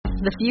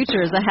The future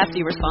is a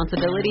hefty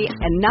responsibility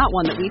and not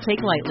one that we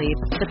take lightly.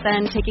 But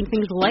then, taking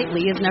things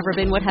lightly has never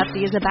been what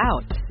Hefty is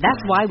about. That's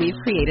why we've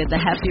created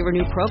the Hefty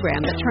Renew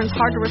program that turns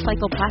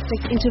hard-to-recycle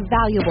plastics into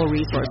valuable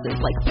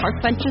resources like park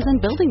benches and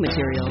building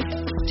materials.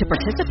 To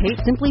participate,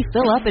 simply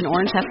fill up an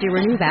orange Hefty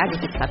Renew bag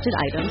with accepted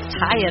items,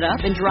 tie it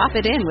up, and drop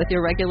it in with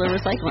your regular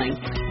recycling.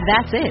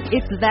 That's it.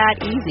 It's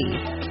that easy.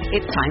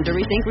 It's time to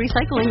rethink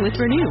recycling with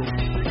Renew.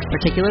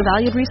 Particular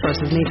valued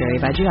resources may vary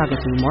by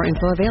geography. More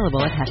info available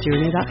at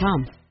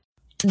heftyrenew.com.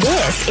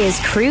 This is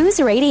Cruise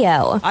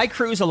Radio. I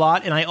cruise a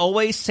lot, and I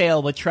always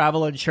sail with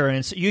travel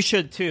insurance. You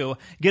should, too.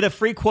 Get a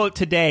free quote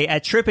today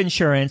at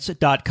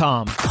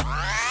tripinsurance.com.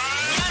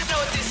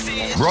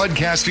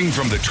 Broadcasting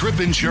from the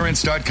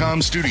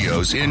tripinsurance.com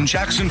studios in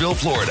Jacksonville,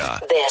 Florida.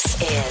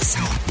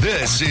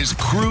 This is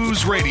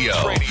Cruise Radio.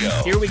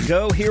 Here we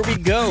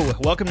go.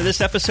 Welcome to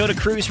this episode of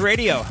Cruise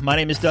Radio. My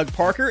name is Doug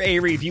Parker, a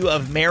review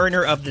of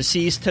Mariner of the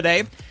Seas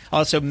today.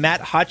 Also,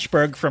 Matt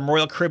Hochberg from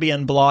Royal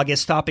Caribbean Blog is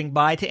stopping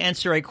by to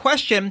answer a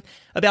question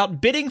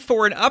about bidding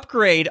for an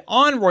upgrade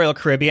on Royal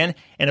Caribbean.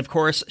 And of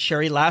course,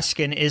 Sherry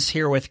Laskin is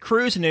here with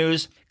Cruise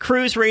News.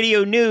 Cruise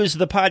Radio News,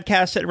 the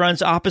podcast that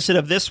runs opposite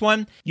of this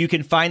one. You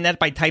can find that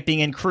by typing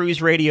in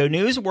Cruise Radio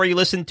News, where you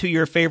listen to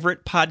your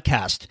favorite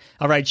podcast.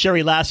 All right,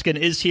 Sherry Laskin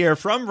is here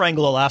from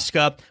Wrangell,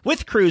 Alaska,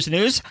 with Cruise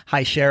News.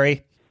 Hi,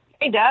 Sherry.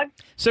 Hey, Doug.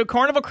 So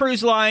Carnival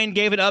Cruise Line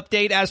gave an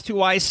update as to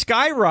why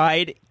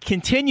Skyride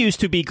continues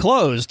to be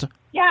closed.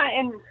 Yeah,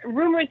 and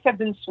rumors have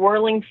been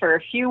swirling for a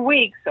few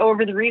weeks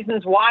over the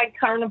reasons why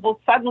Carnival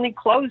suddenly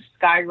closed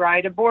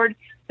Skyride aboard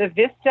the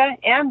Vista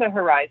and the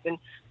Horizon.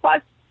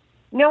 Plus,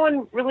 no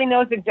one really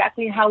knows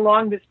exactly how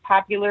long this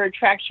popular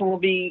attraction will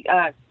be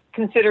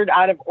considered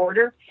out of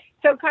order.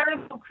 So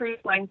Carnival Cruise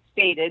Line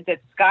stated that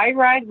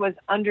Skyride was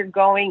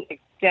undergoing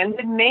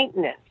extended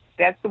maintenance.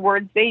 That's the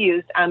words they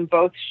used on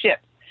both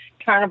ships.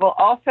 Carnival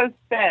also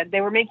said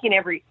they were making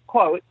every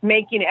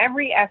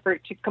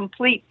effort to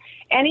complete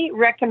any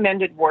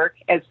recommended work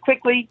as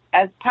quickly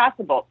as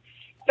possible.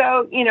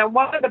 So,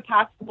 one of the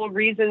possible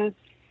reasons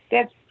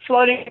that's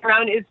floating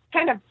around is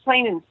kind of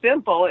plain and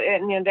simple,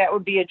 and that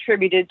would be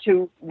attributed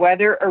to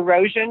weather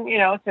erosion.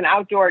 It's an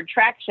outdoor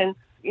attraction.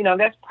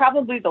 That's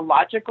probably the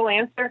logical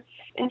answer.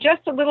 And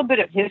just a little bit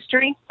of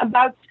history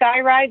about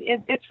Skyride.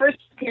 Its first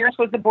appearance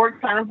was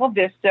aboard Carnival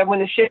Vista when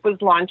the ship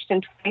was launched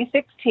in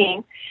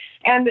 2016.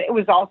 And it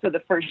was also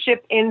the first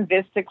ship in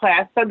Vista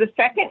class. So the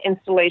second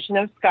installation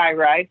of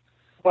Skyride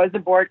was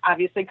aboard,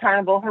 obviously,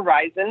 Carnival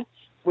Horizon,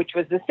 which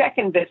was the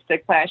second Vista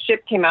class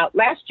ship, came out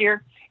last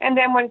year. And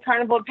then when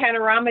Carnival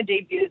Panorama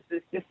debuts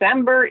this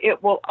December,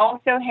 it will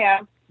also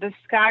have the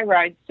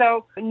Skyride.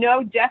 So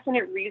no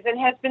definite reason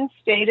has been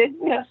stated.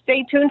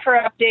 Stay tuned for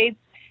updates.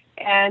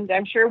 And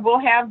I'm sure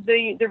we'll have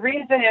the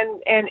reason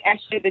and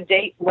actually the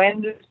date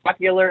when this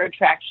popular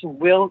attraction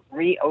will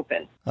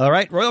reopen. All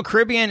right. Royal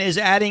Caribbean is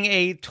adding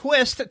a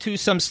twist to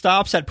some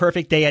stops at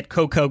Perfect Day at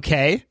Coco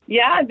Cay.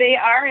 Yeah, they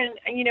are. And,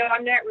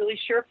 I'm not really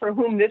sure for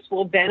whom this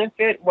will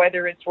benefit,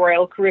 whether it's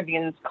Royal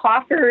Caribbean's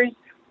coffers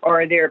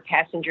or their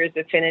passengers'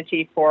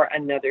 affinity for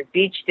another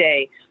beach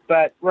day.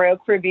 But Royal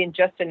Caribbean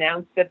just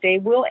announced that they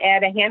will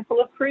add a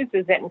handful of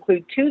cruises that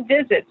include 2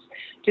 visits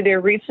to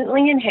their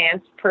recently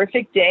enhanced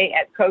Perfect Day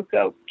at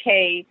Coco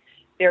Cay,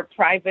 their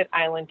private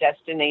island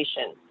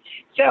destination.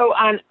 So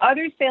on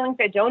other sailings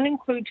that don't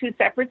include 2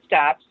 separate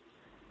stops,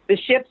 the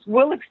ships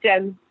will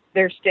extend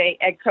their stay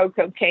at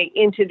Coco Cay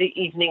into the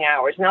evening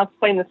hours. And I'll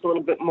explain this a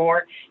little bit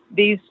more.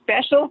 These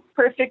special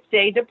Perfect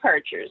Day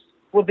departures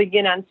will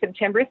begin on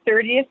September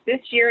 30th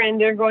this year,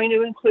 and they're going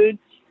to include,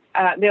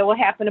 they will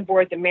happen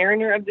aboard the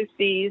Mariner of the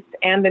Seas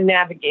and the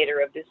Navigator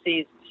of the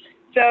Seas.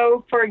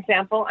 So, for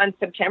example, on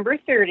September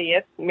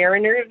 30th,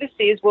 Mariner of the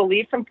Seas will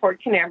leave from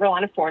Port Canaveral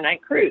on a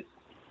 4-night cruise.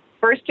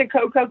 First to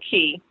Coco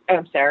Cay,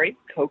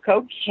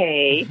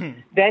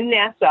 then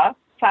Nassau,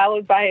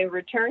 followed by a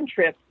return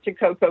trip to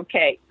Coco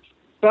Cay.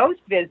 Both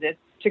visits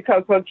to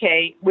Coco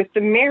Cay with the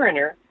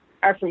Mariner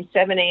are from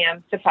 7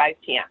 a.m. to 5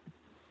 p.m.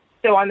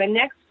 So on the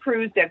next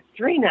cruise, that's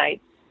 3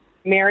 nights,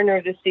 Mariner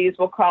of the Seas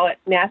will call it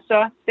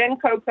Nassau, then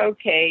Coco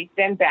Cay,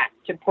 then back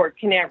to Port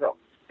Canaveral.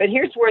 But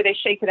here's where they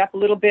shake it up a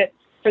little bit.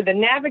 For the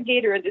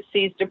Navigator of the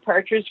Seas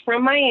departures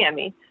from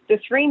Miami, the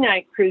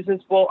 3-night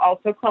cruises will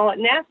also call it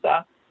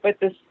Nassau, but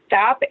the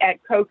stop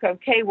at Coco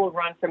Cay will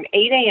run from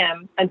 8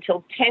 a.m.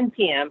 until 10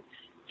 p.m.,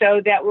 so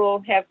that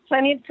will have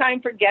plenty of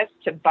time for guests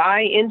to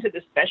buy into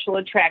the special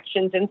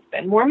attractions and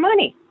spend more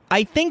money.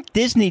 I think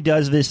Disney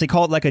does this. They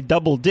call it like a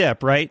double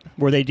dip, right?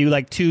 Where they do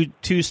like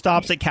two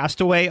stops at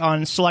Castaway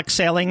on select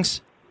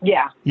sailings.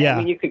 Yeah. I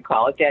mean, you could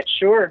call it that,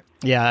 sure.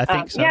 Yeah, I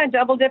think so. Yeah,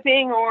 double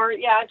dipping or,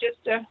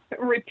 just a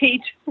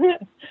repeat.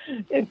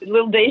 It's a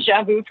little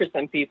deja vu for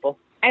some people.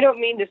 I don't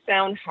mean to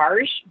sound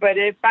harsh, but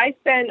if I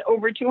spend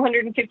over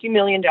 $250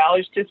 million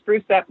to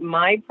spruce up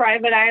my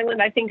private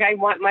island, I think I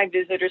want my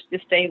visitors to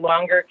stay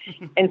longer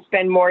and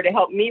spend more to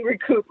help me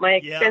recoup my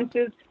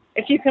expenses.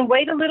 If you can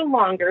wait a little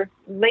longer,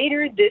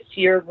 later this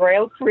year,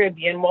 Royal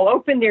Caribbean will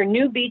open their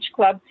new beach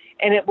club,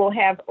 and it will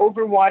have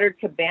overwater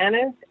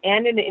cabanas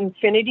and an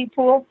infinity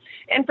pool.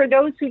 And for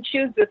those who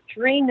choose the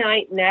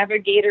 3-night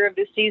Navigator of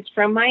the Seas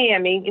from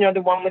Miami,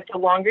 the one with the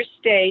longer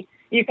stay,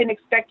 you can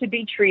expect to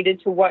be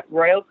treated to what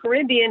Royal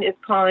Caribbean is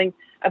calling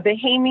a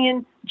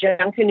Bahamian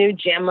Junkanoo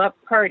jam-up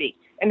party.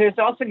 And there's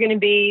also going to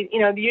be,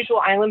 the usual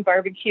island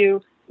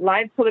barbecue,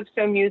 live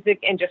calypso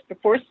music, and just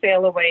before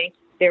sail away,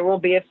 there will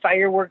be a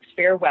fireworks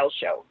farewell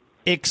show.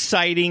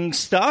 Exciting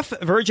stuff.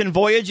 Virgin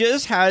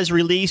Voyages has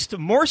released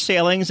more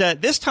sailings,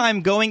 at this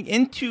time going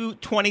into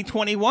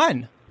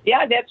 2021.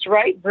 Yeah, that's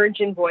right.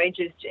 Virgin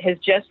Voyages has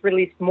just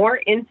released more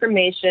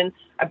information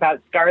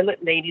about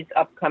Scarlet Lady's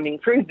upcoming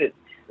cruises.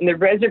 And the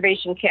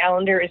reservation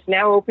calendar is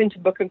now open to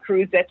book a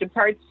cruise that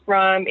departs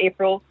from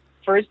April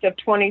 1st of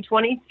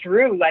 2020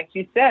 through, like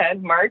you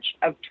said, March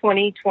of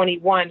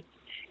 2021.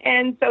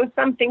 And so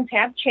some things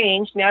have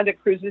changed now that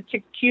cruises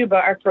to Cuba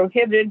are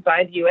prohibited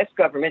by the U.S.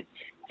 government.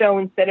 So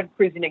instead of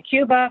cruising to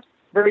Cuba,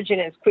 Virgin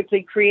has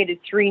quickly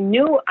created 3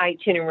 new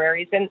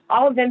itineraries, and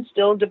all of them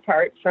still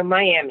depart from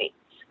Miami.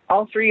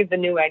 All 3 of the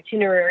new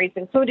itineraries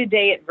include a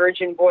day at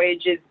Virgin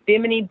Voyages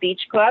Bimini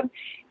Beach Club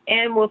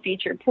and will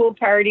feature pool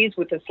parties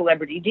with a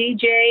celebrity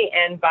DJ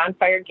and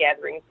bonfire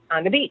gatherings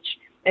on the beach.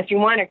 If you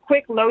want a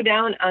quick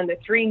lowdown on the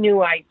 3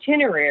 new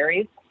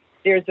itineraries,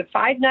 there's a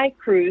 5-night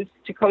cruise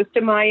to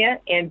Costa Maya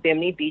and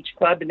Bimini Beach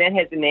Club, and that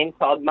has a name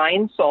called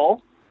Mayan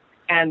Soul.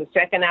 And the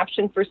second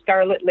option for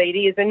Scarlet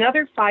Lady is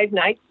another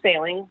 5-night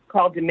sailing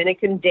called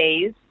Dominican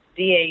Daze,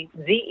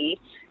 D-A-Z-E.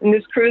 And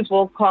this cruise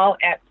will call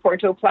at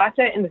Puerto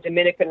Plata in the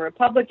Dominican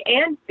Republic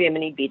and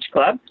Bimini Beach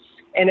Club.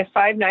 And if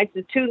 5 nights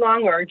is too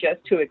long or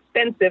just too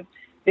expensive,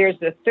 there's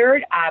the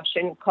third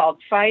option called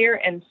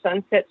Fire and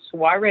Sunset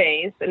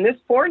Soirees. And this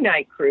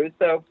 4-night cruise,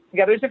 so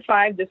the others are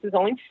 5, this is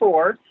only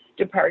 4,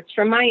 departs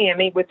from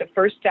Miami with the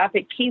first stop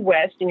at Key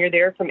West, and you're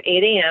there from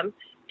 8 a.m.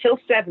 till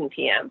 7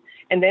 p.m.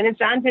 And then it's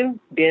on to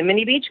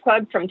Bimini Beach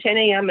Club from 10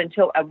 a.m.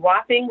 until a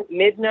whopping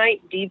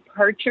midnight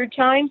departure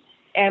time.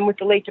 And with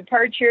the late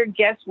departure,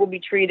 guests will be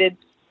treated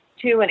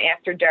to an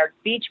after-dark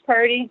beach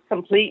party,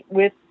 complete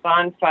with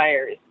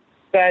bonfires.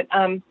 But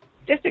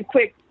just a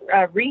quick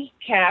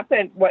recap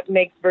at what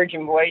makes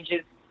Virgin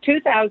Voyages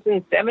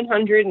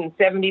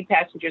 2,770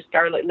 passenger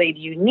Scarlet Lady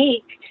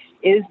unique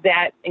is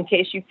that, in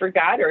case you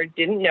forgot or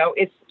didn't know,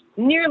 it's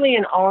nearly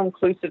an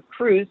all-inclusive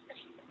cruise.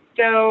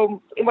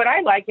 So what I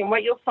like and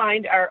what you'll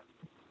find are,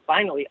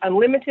 finally,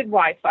 unlimited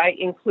Wi-Fi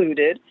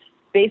included,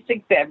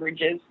 basic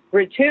beverages,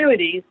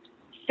 gratuities,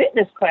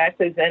 fitness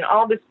classes, and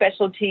all the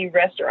specialty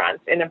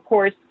restaurants. And, of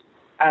course,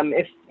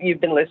 if you've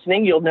been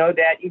listening, you'll know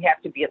that you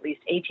have to be at least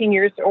 18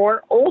 years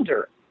or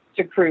older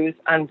to cruise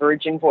on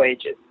Virgin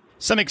Voyages.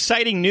 Some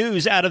exciting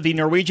news out of the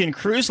Norwegian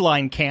Cruise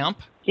Line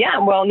camp. Yeah,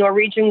 well,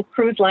 Norwegian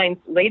Cruise Line's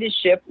latest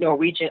ship,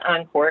 Norwegian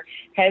Encore,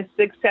 has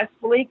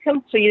successfully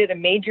completed a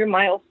major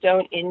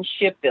milestone in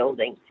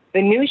shipbuilding.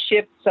 The new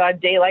ship saw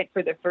daylight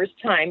for the first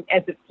time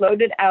as it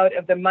floated out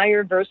of the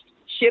Meyerwerft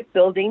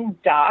shipbuilding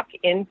dock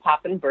in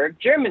Papenburg,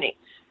 Germany.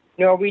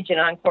 Norwegian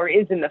Encore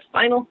is in the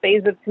final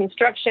phase of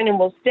construction and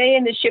will stay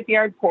in the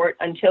shipyard port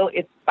until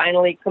it's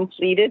finally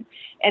completed.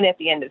 And at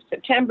the end of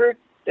September,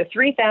 the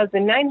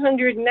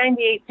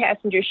 3,998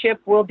 passenger ship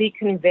will be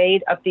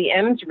conveyed up the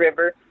Ems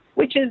River,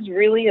 which is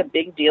really a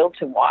big deal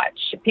to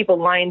watch. People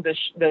line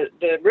the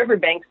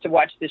riverbanks to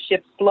watch the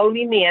ship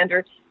slowly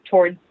meander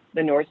towards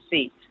the North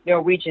Sea.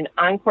 Norwegian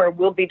Encore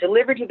will be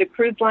delivered to the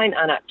cruise line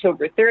on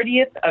October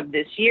 30th of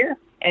this year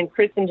and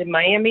christened in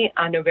Miami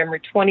on November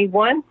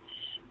 21,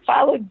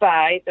 followed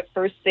by the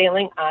first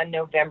sailing on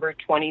November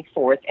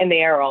 24th, and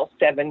they are all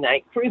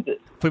 7-night cruises.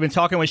 We've been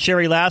talking with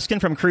Sherry Laskin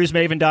from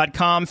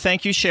CruiseMaven.com.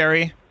 Thank you,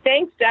 Sherry.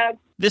 Thanks, Doug.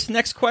 This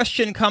next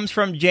question comes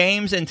from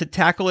James, and to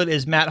tackle it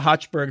is Matt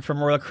Hochberg from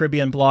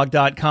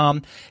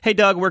RoyalCaribbeanBlog.com. Hey,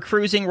 Doug, we're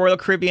cruising Royal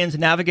Caribbean's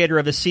Navigator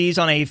of the Seas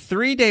on a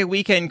 3-day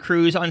weekend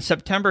cruise on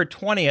September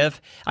 20th.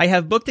 I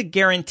have booked a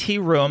guarantee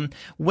room.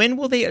 When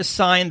will they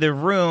assign the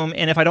room?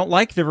 And if I don't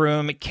like the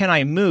room, can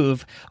I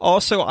move?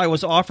 Also, I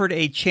was offered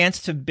a chance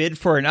to bid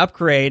for an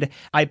upgrade.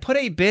 I put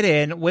a bid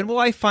in. When will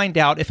I find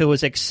out if it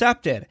was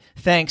accepted?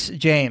 Thanks,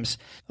 James.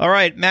 All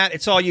right, Matt,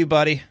 it's all you,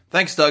 buddy.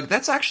 Thanks, Doug.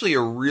 That's actually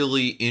a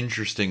really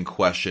interesting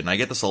question. I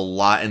get this a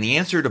lot, and the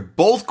answer to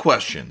both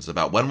questions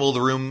about when will the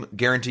room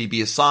guarantee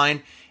be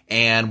assigned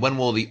and when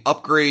will the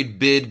upgrade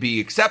bid be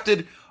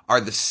accepted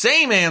are the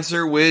same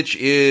answer, which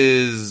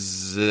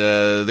is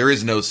there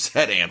is no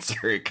set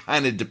answer. It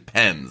kind of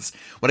depends.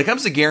 When it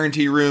comes to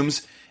guarantee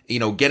rooms,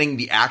 getting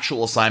the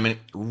actual assignment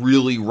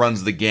really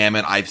runs the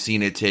gamut. I've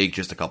seen it take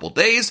just a couple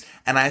days,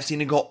 and I've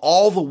seen it go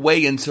all the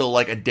way until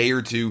like a day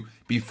or two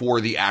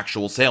before the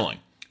actual sailing.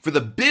 For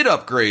the bid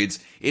upgrades,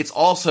 it's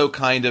also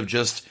kind of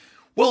just,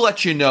 we'll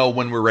let you know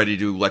when we're ready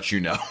to let you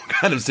know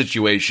kind of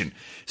situation.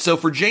 So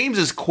for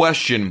James's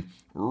question,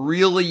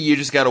 really you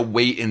just got to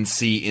wait and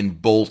see in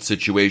both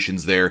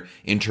situations there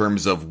in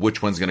terms of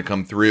which one's going to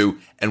come through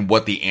and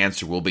what the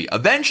answer will be.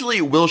 Eventually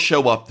it will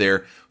show up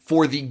there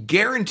For the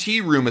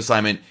guarantee room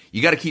assignment,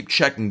 you got to keep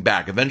checking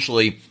back.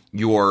 Eventually,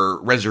 your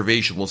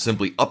reservation will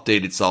simply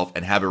update itself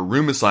and have a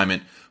room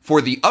assignment. For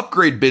the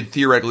upgrade bid,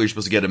 theoretically, you're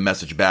supposed to get a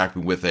message back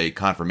with a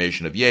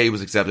confirmation of yay, it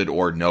was accepted,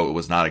 or no, it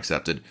was not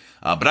accepted.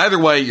 But either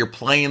way, you're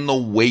playing the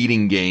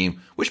waiting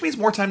game, which means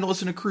more time to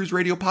listen to Cruise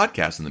Radio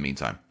podcasts in the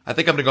meantime. I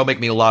think I'm going to go make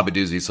me a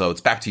labadoozy, so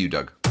it's back to you,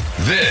 Doug.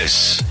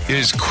 This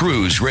is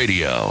Cruise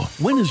Radio.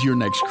 When is your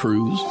next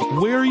cruise?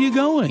 Where are you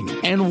going?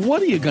 And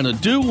what are you going to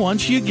do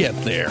once you get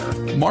there?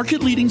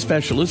 Market-leading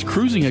specialist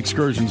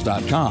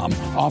CruisingExcursions.com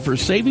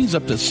offers savings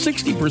up to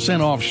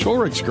 60% off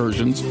shore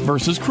excursions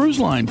versus cruise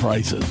line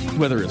prices.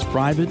 Whether it's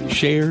private,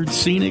 shared,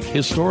 scenic,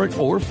 historic,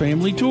 or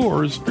family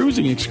tours,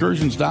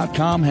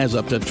 CruisingExcursions.com has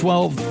up to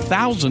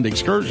 12,000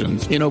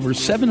 excursions in over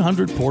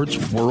 700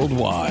 ports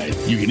worldwide.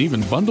 You can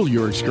even bundle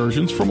your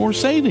excursions for more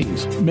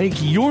savings. Make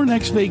your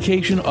next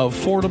vacation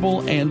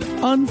affordable and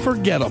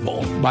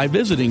unforgettable by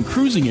visiting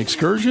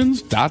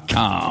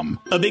cruisingexcursions.com.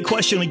 A big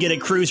question we get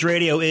at Cruise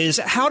Radio is,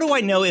 how do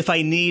I know if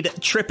I need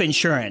trip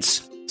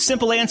insurance?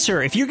 Simple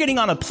answer. If you're getting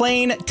on a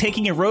plane,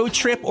 taking a road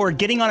trip, or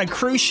getting on a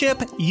cruise ship,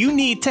 you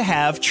need to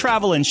have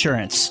travel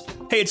insurance.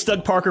 Hey, it's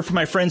Doug Parker from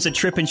my friends at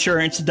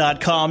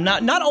tripinsurance.com.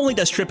 Not only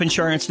does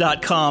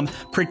tripinsurance.com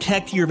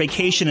protect your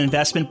vacation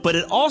investment, but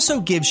it also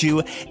gives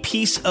you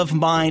peace of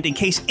mind in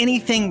case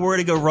anything were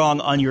to go wrong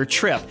on your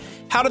trip.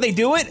 How do they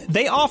do it?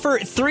 They offer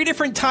 3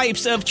 different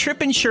types of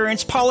trip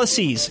insurance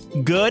policies.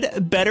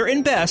 Good, better,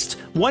 and best.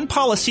 One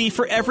policy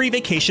for every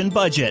vacation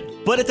budget.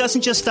 But it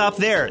doesn't just stop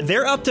there.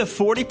 They're up to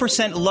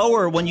 40%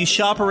 lower when you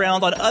shop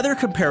around on other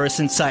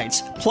comparison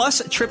sites.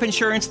 Plus,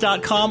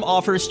 tripinsurance.com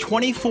offers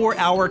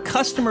 24-hour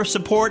customer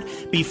support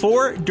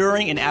before,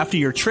 during, and after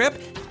your trip,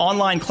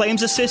 online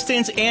claims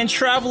assistance, and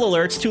travel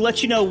alerts to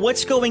let you know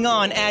what's going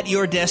on at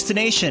your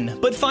destination.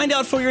 But find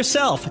out for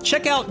yourself.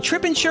 Check out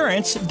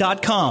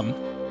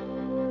tripinsurance.com.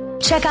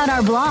 Check out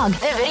our blog,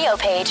 the video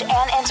page,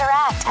 and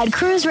interact at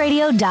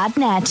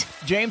cruiseradio.net.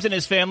 James and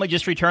his family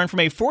just returned from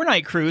a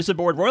 4-night cruise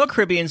aboard Royal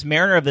Caribbean's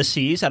Mariner of the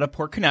Seas out of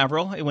Port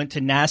Canaveral. It went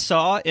to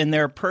Nassau in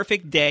their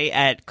perfect day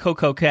at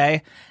Coco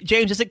Cay.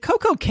 James, is it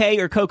Coco Cay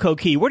or Coco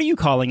Key? What are you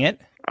calling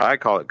it? I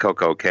call it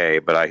Coco Cay,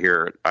 but I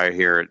hear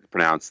it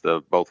pronounced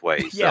both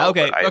ways. Yeah, so,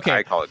 okay.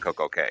 I call it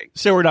Coco Cay.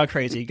 So we're not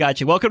crazy.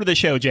 Gotcha. Welcome to the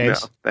show,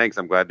 James. No, thanks.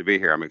 I'm glad to be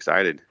here. I'm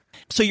excited.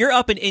 So you're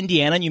up in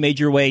Indiana and you made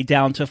your way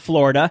down to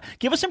Florida.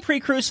 Give us some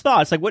pre-cruise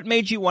thoughts. Like, what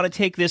made you want to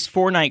take this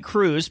 4-night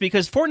cruise?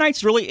 Because 4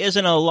 nights really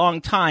isn't a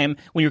long time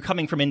when you're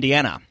coming from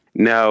Indiana.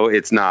 No,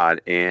 it's not.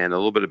 And a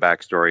little bit of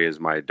backstory is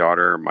my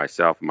daughter,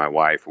 myself, and my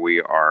wife,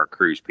 we are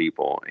cruise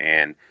people.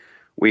 And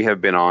we have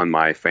been on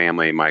my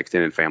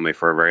extended family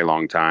for a very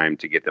long time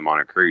to get them on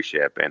a cruise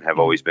ship and have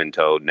always been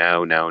told,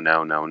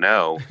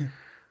 no.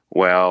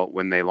 Well,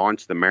 when they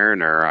launched the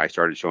Mariner, I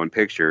started showing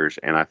pictures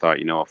and I thought,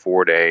 a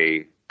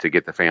 4-day to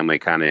get the family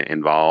kind of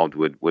involved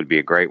would be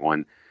a great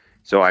one.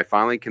 So I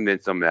finally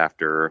convinced them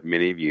after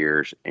many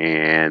years,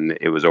 and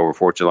it was over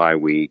 4th of July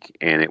week,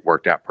 and it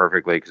worked out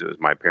perfectly because it was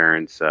my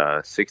parents'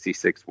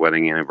 66th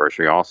wedding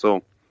anniversary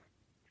also.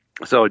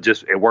 So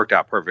it worked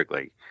out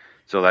perfectly.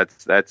 So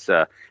that's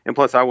and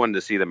plus I wanted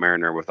to see the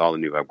Mariner with all the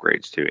new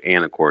upgrades too,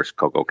 and of course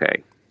Coco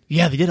Cay.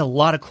 Yeah, they did a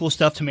lot of cool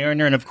stuff to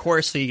Mariner, and of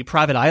course the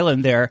private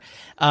island there.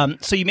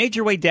 So you made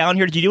your way down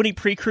here. Did you do any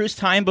pre-cruise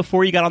time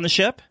before you got on the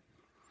ship?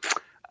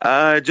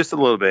 Just a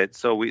little bit.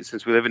 So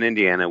since we live in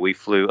Indiana, we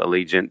flew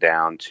Allegiant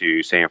down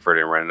to Sanford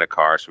and rented a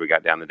car. So we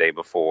got down the day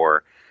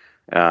before.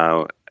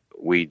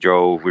 We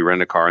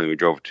rented a car and we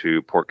drove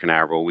to Port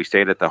Canaveral. We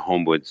stayed at the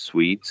Homewood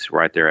Suites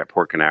right there at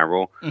Port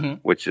Canaveral,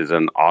 which is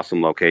an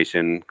awesome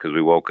location because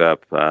we woke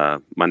up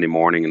Monday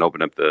morning and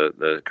opened up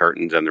the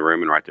curtains in the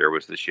room, and right there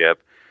was the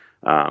ship.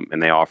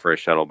 And they offer a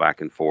shuttle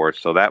back and forth.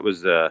 So that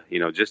was,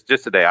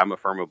 just today, I'm a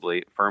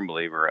firm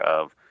believer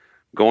of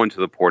going to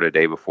the port a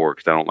day before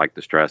because I don't like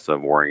the stress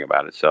of worrying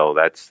about it. So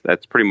that's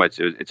pretty much,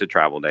 it's a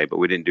travel day, but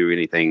we didn't do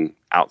anything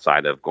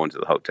outside of going to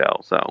the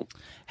hotel. So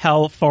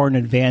how far in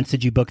advance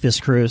did you book this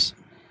cruise?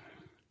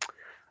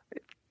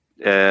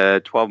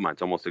 12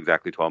 months, almost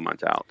exactly 12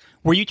 months out.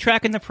 Were you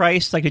tracking the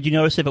price? Like, did you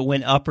notice if it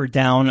went up or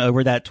down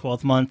over that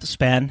 12-month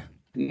span?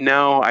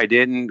 No, I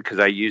didn't, because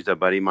I used a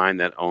buddy of mine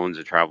that owns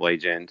a travel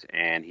agent,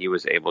 and he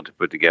was able to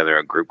put together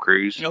a group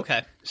cruise.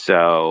 Okay.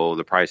 So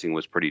the pricing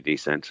was pretty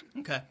decent.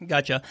 Okay,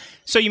 gotcha.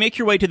 So you make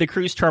your way to the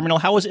cruise terminal.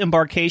 How was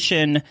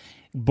embarkation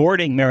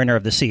boarding Mariner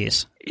of the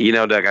Seas?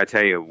 Doug, I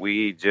tell you,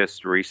 we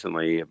just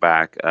recently,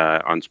 back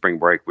on spring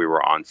break, we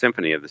were on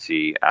Symphony of the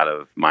Sea out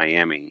of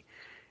Miami,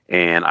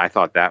 and I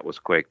thought that was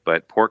quick,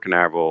 but Port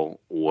Canaveral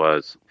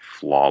was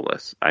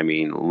flawless. I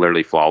mean,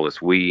 literally flawless.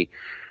 We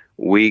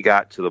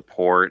got to the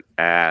port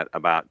at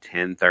about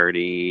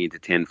 10:30 to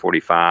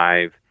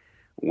 10:45,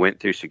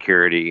 went through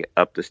security,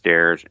 up the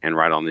stairs, and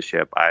right on the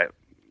ship.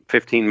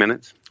 15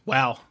 minutes.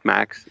 Wow.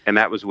 Max. And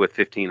that was with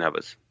 15 of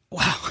us.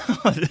 Wow.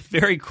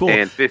 Very cool.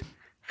 And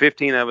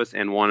 15 of us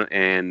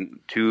and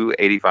two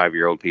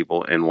 85-year-old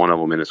people, and one of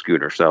them in a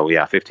scooter. So,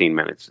 yeah, 15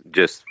 minutes.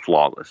 Just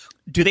flawless.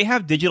 Do they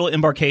have digital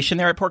embarkation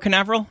there at Port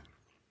Canaveral?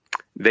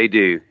 They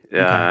do.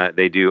 Okay.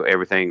 They do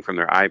everything from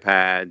their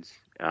iPads.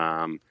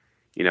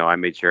 I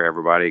made sure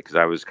everybody, because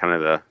I was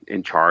kind of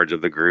in charge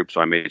of the group,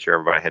 so I made sure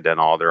everybody had done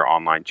all their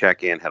online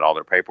check-in, had all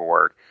their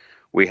paperwork.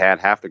 We had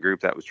half the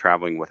group that was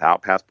traveling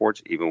without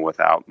passports, even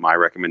without my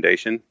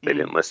recommendation. They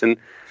didn't listen.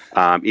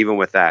 Even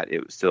with that,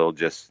 it was still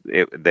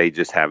they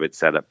just have it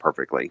set up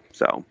perfectly.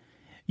 So,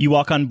 you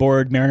walk on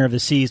board Mariner of the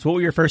Seas. What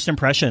were your first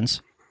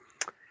impressions?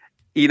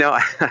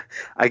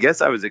 I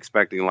guess I was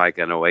expecting like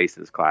an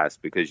Oasis class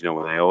because,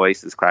 with the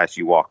Oasis class,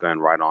 you walk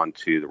right on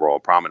to the Royal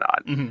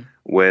Promenade. Mm-hmm.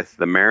 With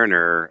the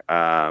Mariner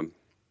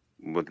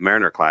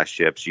class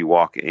ships, you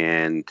walk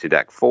into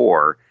deck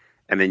 4,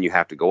 and then you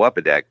have to go up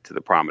a deck to the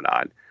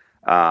Promenade.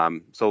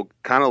 So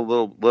kind of a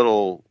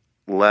little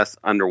less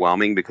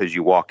underwhelming because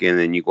you walk in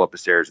and you go up the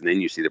stairs and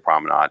then you see the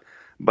Promenade.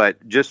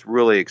 But just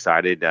really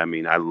excited. I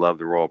mean, I love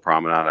the Royal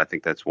Promenade. I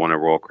think that's one of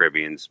Royal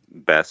Caribbean's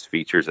best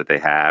features that they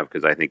have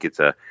because I think it's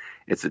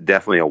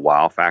definitely a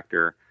wow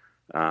factor.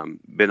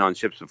 Been on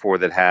ships before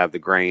that have the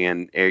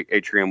grand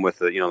atrium with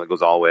the, that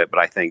goes all the way up. But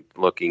I think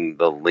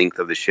the length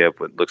of the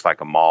ship, it looks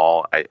like a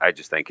mall. I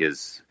just think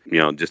is,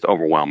 just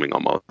overwhelming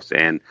almost.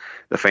 And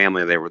the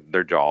family,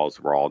 their jaws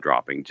were all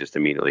dropping just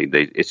immediately.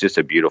 It's just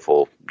a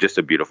beautiful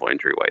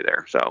entryway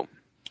there. So.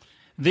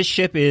 This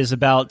ship is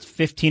about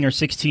 15 or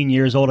 16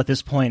 years old at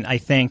this point, I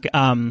think.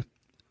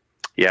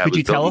 Yeah, could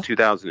you tell? In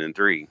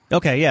 2003.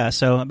 Okay, yeah,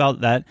 so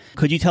about that.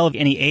 Could you tell of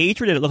any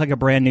age, or did it look like a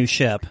brand new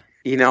ship?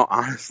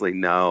 Honestly,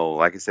 no.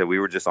 Like I said, we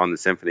were just on the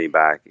Symphony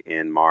back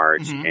in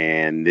March,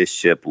 and this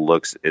ship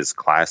looks as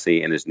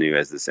classy and as new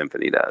as the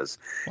Symphony does.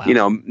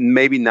 Wow.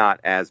 Maybe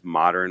not as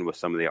modern with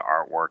some of the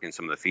artwork and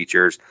some of the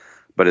features,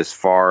 but as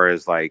far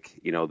as like,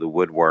 the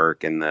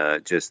woodwork and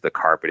the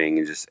carpeting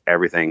and just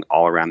everything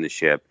all around the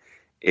ship,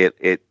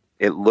 it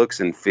looks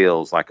and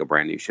feels like a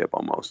brand new ship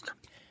almost.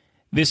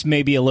 This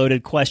may be a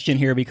loaded question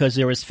here because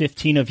there was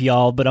 15 of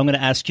y'all, but I'm going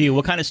to ask you,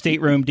 what kind of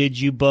stateroom did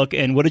you book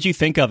and what did you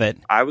think of it?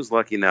 I was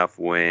lucky enough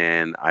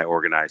when I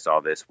organized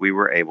all this, we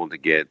were able to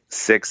get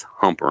 6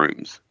 hump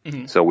rooms.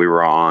 Mm-hmm. So we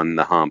were on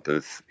the hump.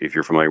 If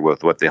you're familiar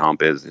with what the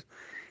hump is,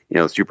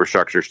 the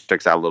superstructure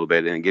sticks out a little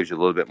bit and it gives you a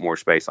little bit more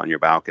space on your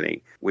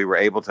balcony. We were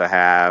able to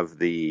have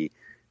the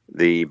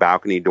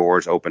balcony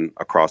doors open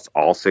across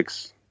all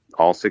six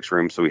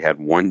rooms. So we had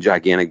one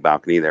gigantic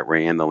balcony that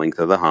ran the length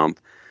of the hump.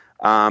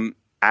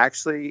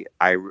 Actually,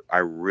 I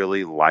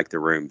really liked the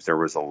rooms. There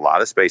was a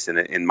lot of space in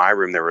it. In my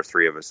room, there were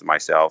 3 of us,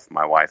 myself,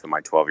 my wife, and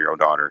my 12-year-old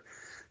daughter.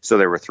 So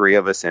there were 3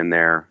 of us in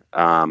there.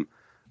 A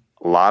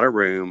lot of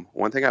room.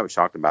 One thing I was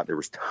shocked about, there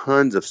was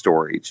tons of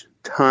storage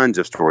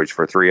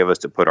for 3 of us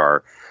to put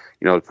our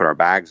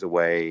bags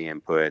away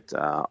and put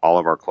all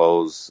of our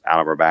clothes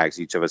out of our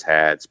bags. Each of us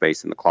had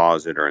space in the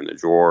closet or in the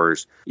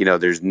drawers.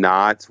 There's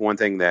not one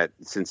thing that,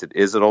 since it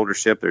is an older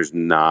ship, there's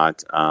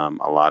not a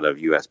lot of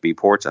USB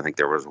ports. I think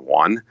there was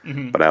one,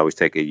 but I always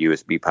take a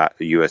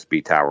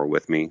USB tower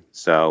with me.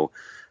 So,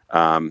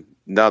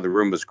 no, the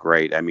room was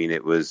great. I mean,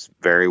 it was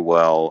very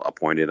well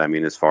appointed. I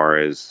mean, as far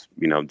as,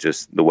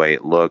 just the way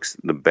it looks,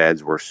 the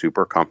beds were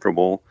super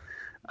comfortable.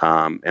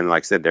 And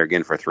like I said, there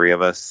again, for 3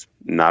 of us,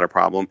 not a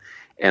problem.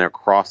 And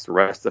across the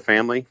rest of the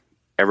family,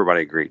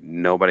 everybody agreed.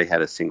 Nobody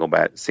had a single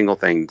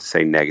thing to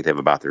say negative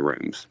about their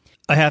rooms.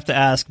 I have to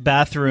ask,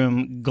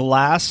 bathroom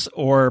glass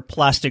or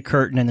plastic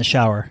curtain in the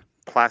shower?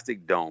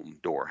 Plastic dome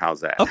door.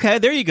 How's that? Okay,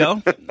 there you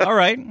go. All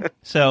right.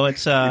 So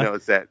it's...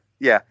 it's that.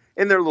 Yeah,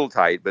 and they're a little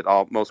tight, but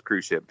most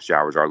cruise ship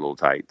showers are a little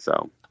tight,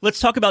 so... Let's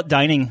talk about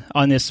dining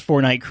on this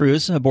 4-night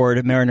cruise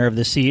aboard Mariner of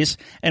the Seas.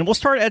 And we'll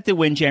start at the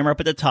Windjammer up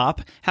at the top.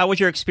 How was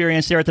your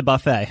experience there at the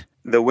buffet?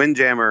 The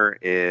Windjammer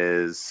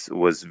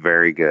was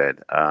very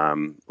good. A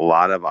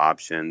lot of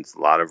options, a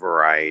lot of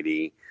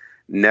variety.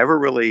 Never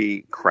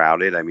really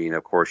crowded. I mean,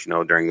 of course,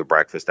 during the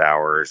breakfast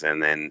hours,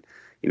 and then,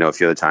 a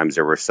few other times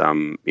there were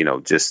some,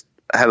 just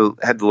had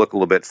to look a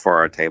little bit for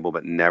our table,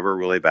 but never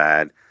really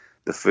bad.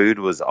 The food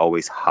was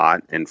always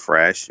hot and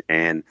fresh,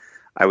 and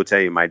I would tell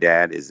you, my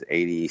dad is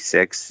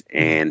 86,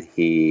 and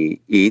he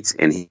eats,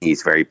 and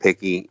he's very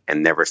picky,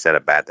 and never said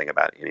a bad thing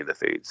about any of the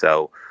food.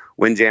 So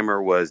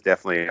Windjammer was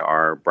definitely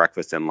our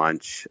breakfast and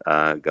lunch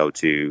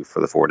go-to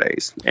for the 4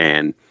 days,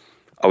 and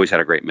always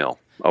had a great meal.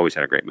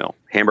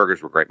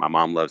 Hamburgers were great. My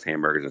mom loves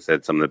hamburgers and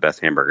said some of the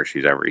best hamburgers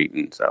she's ever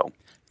eaten. So,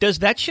 does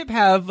that ship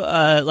have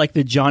like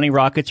the Johnny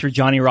Rockets or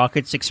Johnny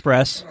Rockets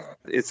Express?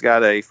 It's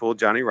got a full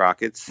Johnny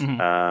Rockets.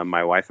 Mm-hmm.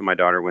 My wife and my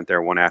daughter went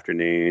there one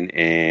afternoon,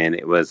 and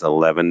it was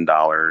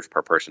 $11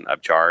 per person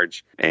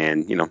upcharge.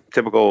 And,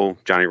 typical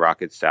Johnny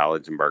Rockets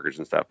salads and burgers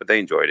and stuff, but they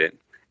enjoyed it.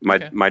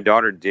 My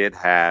daughter did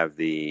have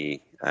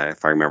the,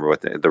 if I remember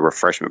what the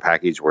refreshment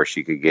package where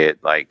she could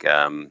get like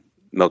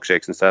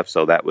milkshakes and stuff.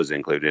 So that was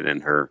included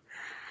in her.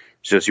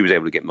 So she was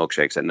able to get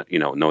milkshakes at,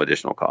 no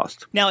additional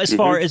cost. Now, as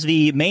far as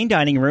the main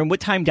dining room,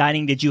 what time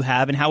dining did you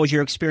have and how was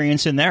your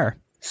experience in there?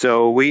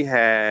 So we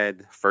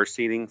had first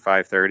seating,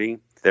 5:30.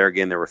 There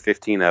again, there were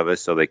 15 of us,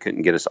 so they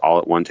couldn't get us all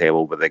at one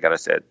table, but they got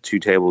us at 2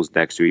 tables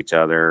next to each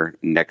other,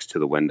 next to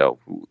the window.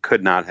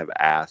 Could not have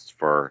asked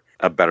for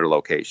a better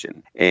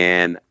location.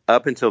 And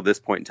up until this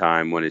point in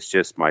time, when it's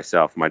just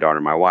myself, my daughter,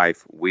 and my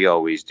wife, we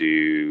always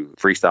do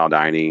freestyle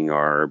dining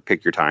or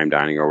pick your time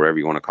dining or whatever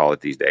you want to call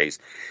it these days.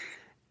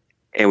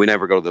 And we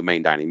never go to the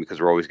main dining because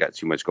we're always got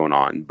too much going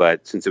on.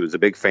 But since it was a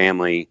big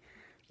family,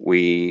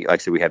 like I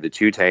said, we had the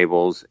 2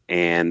 tables,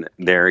 and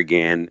there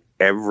again,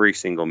 every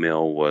single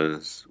meal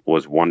was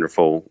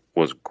wonderful,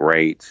 was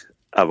great.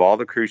 Of all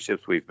the cruise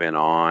ships we've been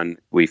on,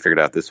 we figured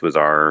out this was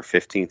our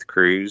 15th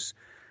cruise.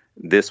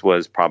 This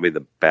was probably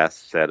the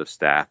best set of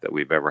staff that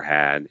we've ever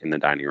had in the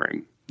dining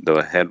room.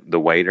 The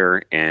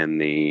waiter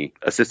and the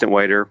assistant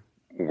waiter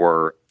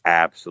were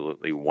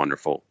absolutely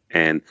wonderful.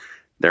 And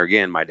there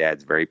again, my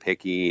dad's very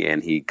picky,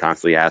 and he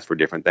constantly asked for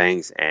different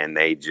things, and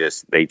they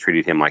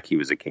treated him like he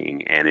was a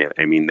king. And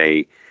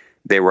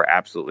they were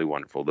absolutely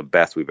wonderful, the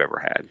best we've ever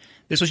had.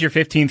 This was your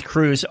 15th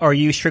cruise. Are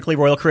you strictly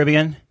Royal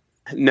Caribbean?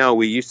 No,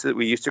 we used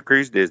to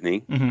cruise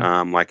Disney.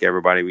 Mm-hmm. Like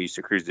everybody, we used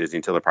to cruise Disney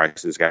until the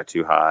prices got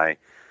too high.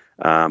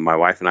 My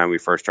wife and I, we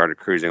first started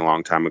cruising a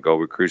long time ago.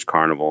 We cruised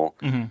Carnival,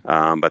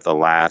 but the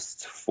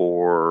last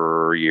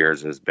 4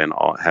 years have been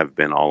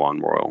all on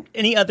Royal.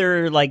 Any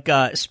other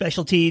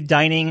specialty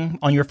dining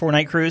on your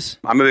 4-night cruise?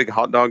 I'm a big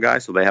hot dog guy,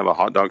 so they have a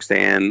hot dog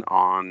stand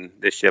on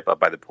this ship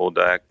up by the pool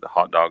deck. The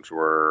hot dogs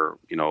were,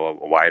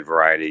 a wide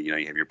variety. You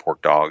have your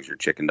pork dogs, your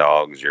chicken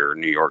dogs, your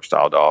New York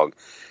style dog.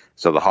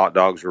 So the hot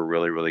dogs were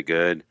really, really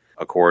good.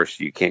 Of course,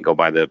 you can't go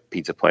by the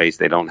pizza place.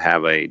 They don't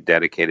have a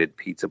dedicated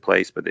pizza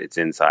place, but it's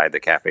inside the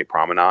Cafe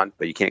Promenade.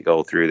 But you can't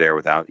go through there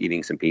without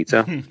eating some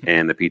pizza.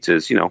 And the pizza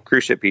is,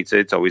 cruise ship pizza.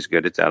 It's always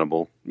good. It's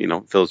edible.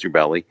 Fills your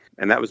belly.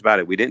 And that was about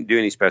it. We didn't do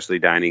any specialty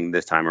dining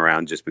this time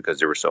around just because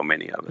there were so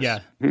many of us. Yeah.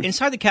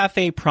 Inside the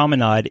Cafe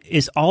Promenade,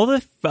 is all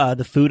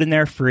the food in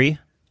there free?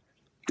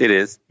 It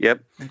is.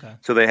 Yep. Okay.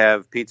 So they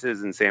have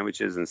pizzas and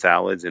sandwiches and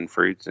salads and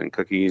fruits and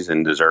cookies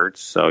and desserts.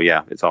 So,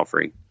 yeah, it's all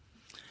free.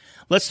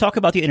 Let's talk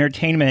about the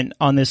entertainment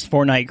on this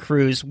 4-night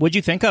cruise. What'd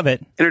you think of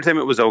it?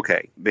 Entertainment was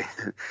okay.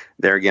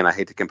 There again, I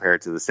hate to compare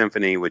it to the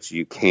Symphony, which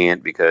you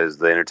can't because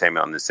the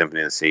entertainment on the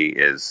Symphony of the Sea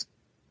is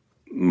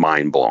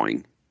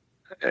mind-blowing,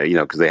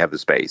 because they have the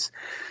space.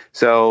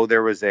 So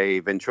there was a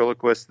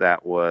ventriloquist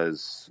that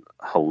was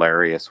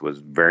hilarious, was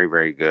very,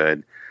 very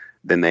good.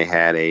 Then they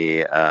had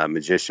a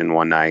magician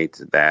one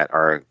night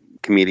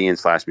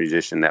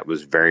comedian/musician that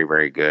was very,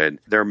 very good.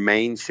 Their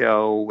main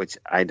show, which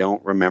I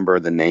don't remember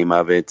the name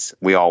of it,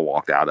 we all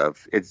walked out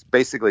of. It's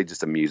basically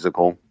just a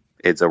musical.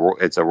 It's a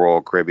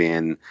Royal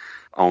Caribbean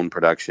owned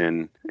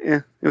production.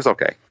 It was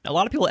okay. A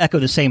lot of people echo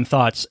the same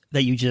thoughts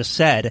that you just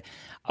said.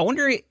 I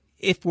wonder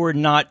if we're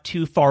not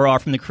too far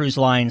off from the cruise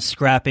lines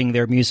scrapping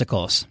their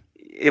musicals.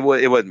 It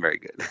wasn't very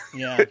good.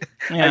 Yeah.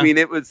 I mean,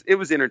 it was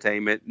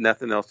entertainment,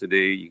 nothing else to do.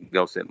 You can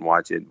go sit and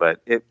watch it, but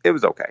it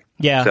was okay.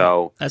 Yeah.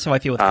 So that's how I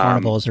feel with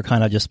carnivals. They're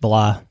kind of just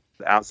blah.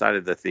 Outside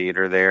of the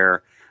theater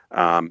there,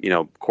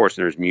 of course,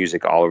 there's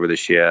music all over the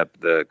ship.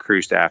 The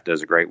crew staff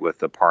does great with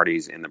the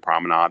parties in the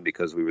promenade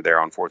because we were there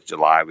on 4th of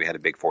July. We had a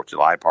big 4th of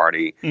July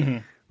party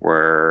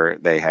where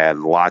they had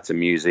lots of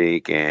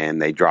music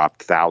and they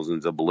dropped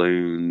thousands of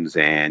balloons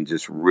and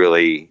just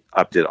really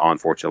upped it on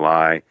 4th of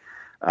July.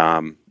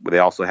 They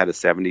also had a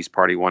 70s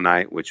party one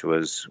night, which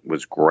was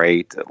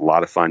great. A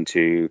lot of fun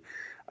too.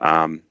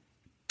 The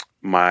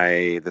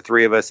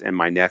 3 of us and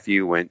my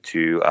nephew went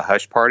to a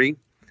hush party.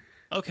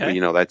 Okay.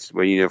 That's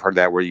when you've heard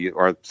that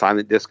or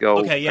silent disco.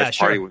 Okay, yeah, hush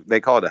sure. Party. They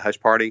call it a hush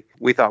party.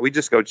 We thought we'd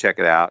just go check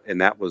it out.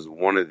 And that was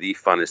one of the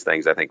funnest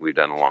things I think we've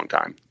done in a long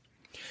time.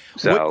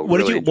 So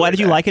why did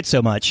you like it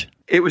so much?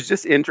 It was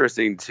just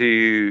interesting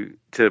to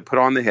put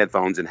on the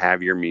headphones and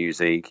have your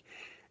music.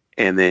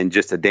 And then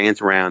just to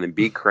dance around and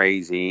be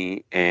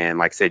crazy. And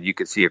like I said, you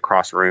could see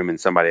across the room and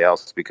somebody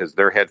else because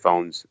their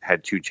headphones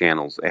had 2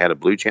 channels. They had a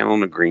blue channel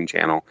and a green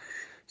channel.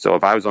 So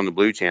if I was on the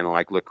blue channel,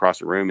 I could look across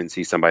the room and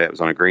see somebody that was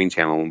on a green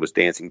channel and was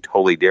dancing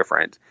totally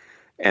different.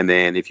 And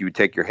then if you would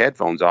take your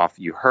headphones off,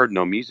 you heard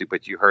no music,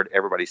 but you heard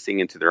everybody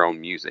singing to their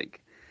own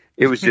music.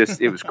 It was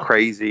just, it was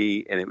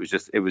crazy. And it was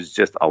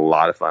just a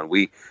lot of fun.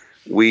 We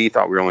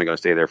thought we were only going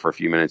to stay there for a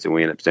few minutes and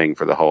we ended up staying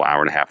for the whole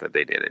hour and a half that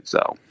they did it.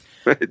 So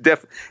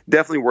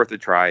definitely worth a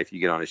try if you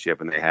get on a ship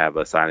and they have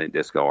a silent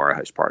disco or a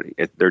hush party.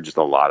 They're just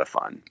a lot of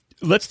fun.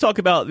 Let's talk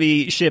about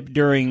the ship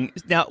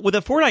now with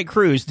a 4-night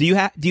cruise. Do you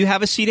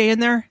have a sea day in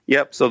there?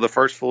 Yep. So the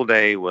first full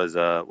day was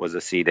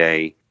a sea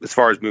day. As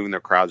far as moving the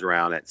crowds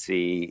around at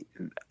sea,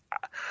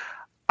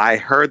 I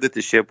heard that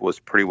the ship was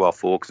pretty well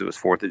full because it was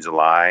 4th of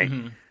July.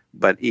 Mm-hmm.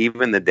 But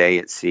even the day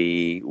at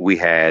sea, we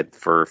had,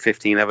 for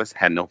 15 of us,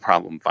 had no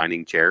problem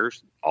finding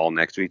chairs all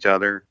next to each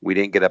other. We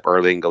didn't get up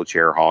early and go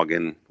chair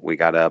hogging. We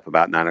got up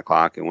about 9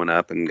 o'clock and went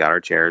up and got our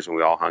chairs, and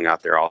we all hung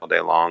out there all day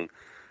long.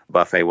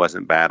 Buffet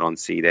wasn't bad on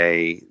sea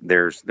day.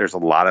 There's a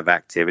lot of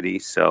activity.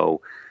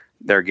 So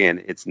there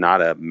again, it's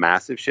not a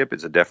massive ship.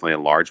 It's definitely a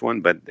large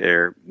one, but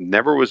there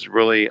never was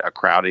really a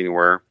crowd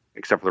anywhere.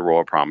 except for the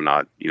Royal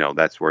Promenade.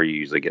 That's where you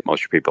usually get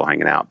most of your people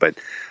hanging out. But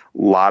a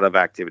lot of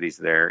activities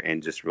there,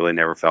 and just really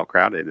never felt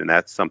crowded. And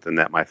that's something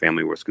that my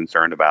family was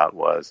concerned about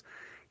was,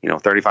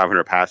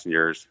 3,500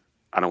 passengers.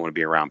 I don't want to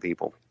be around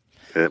people.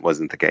 It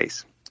wasn't the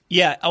case.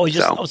 Yeah, I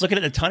was looking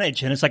at the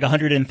tonnage, and it's like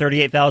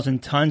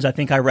 138,000 tons, I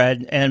think I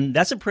read, and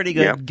that's a pretty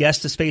good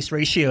guest-to-space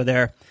ratio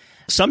there.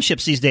 Some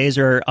ships these days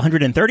are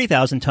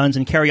 130,000 tons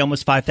and carry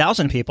almost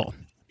 5,000 people.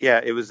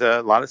 Yeah, it was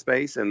a lot of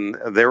space, and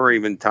there were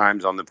even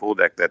times on the pool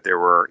deck that there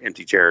were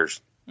empty chairs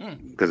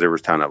because there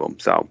was a ton of them.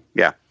 So,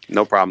 yeah,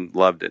 no problem.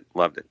 Loved it.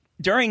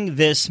 During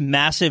this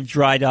massive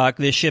dry dock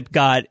this ship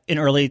got in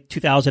early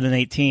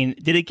 2018,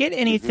 did it get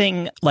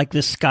anything like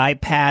the Sky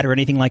Pad or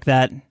anything like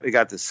that? It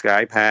got the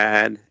Sky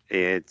Pad.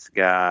 It's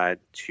got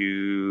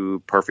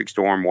 2 Perfect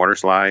Storm water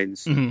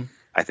slides. Mm-hmm.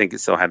 I think it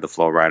still had the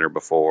Flow Rider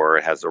before.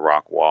 It has the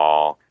rock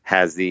wall,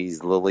 has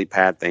these lily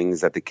pad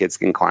things that the kids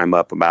can climb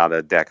up about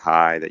a deck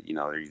high that, you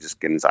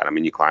just get inside them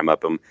and you climb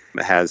up them.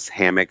 It has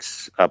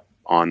hammocks up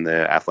on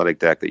the athletic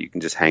deck that you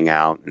can just hang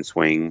out and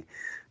swing.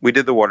 We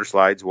did the water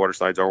slides. Water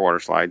slides are water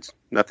slides.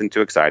 Nothing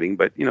too exciting,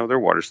 but, they're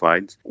water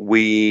slides.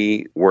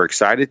 We were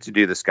excited to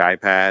do the Sky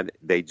Pad.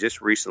 They just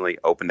recently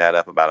opened that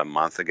up about a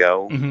month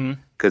ago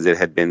because it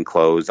had been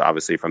closed,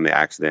 obviously, from the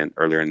accident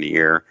earlier in the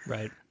year.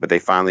 Right. But they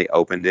finally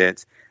opened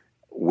it.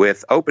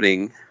 With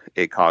opening,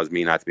 it caused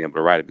me not to be able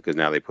to ride it because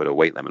now they put a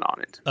weight limit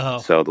on it. Oh.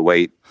 So the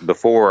weight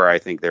before, I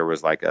think there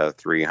was like a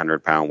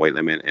 300-pound weight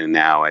limit, and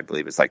now I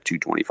believe it's like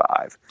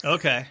 225.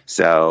 Okay.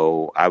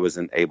 So I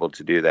wasn't able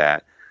to do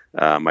that.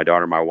 My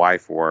daughter and my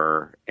wife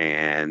were,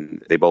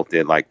 and they both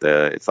did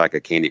it's like a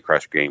Candy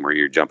Crush game where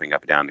you're jumping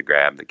up and down to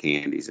grab the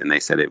candies, and they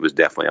said it was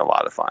definitely a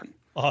lot of fun.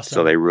 Awesome.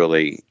 So they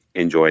really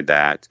enjoyed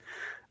that.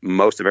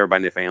 Most of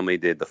everybody in the family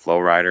did the Flow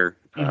Rider.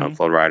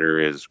 Flow Rider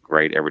is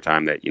great every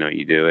time that,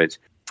 you do it.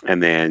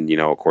 And then,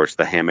 of course,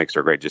 the hammocks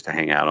are great just to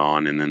hang out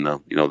on. And then the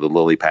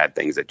lily pad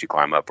things that you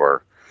climb up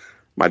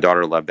my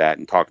daughter loved that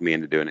and talked me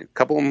into doing it. A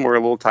couple of them were a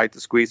little tight to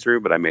squeeze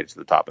through, but I made it to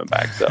the top and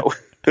back. So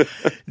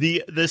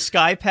the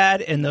Sky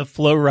Pad and the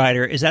Flow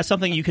Rider, is that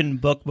something you can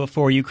book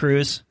before you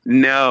cruise?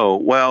 No.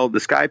 Well, the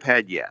Sky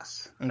Pad,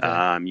 yes.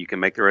 Okay. You can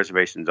make the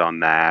reservations on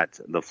that.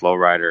 The Flow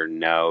Rider,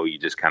 no. You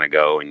just kind of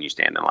go and you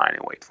stand in line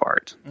and wait for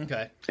it.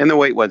 Okay. And the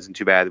wait wasn't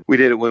too bad. We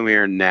did it when we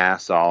were in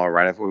Nassau,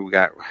 right after we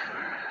got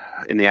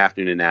in the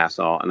afternoon in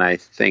Nassau, and I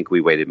think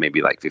we waited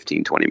maybe like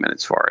 15, 20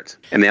 minutes for it.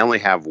 And they only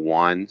have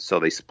one, so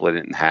they split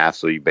it in half,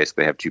 so you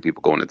basically have 2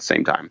 people going at the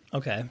same time.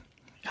 Okay.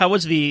 How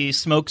was the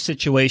smoke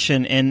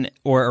situation in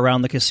or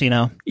around the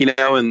casino?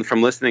 And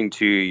from listening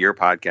to your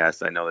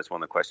podcast, I know that's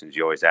one of the questions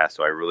you always ask,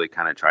 so I really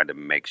kind of tried to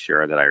make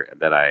sure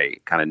that I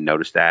kind of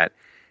noticed that.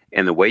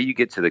 And the way you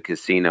get to the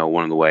casino,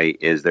 one of the way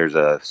is there's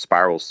a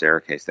spiral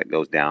staircase that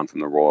goes down from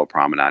the Royal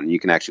Promenade, and you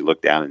can actually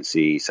look down and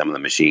see some of the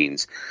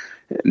machines.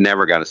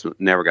 Never got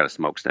a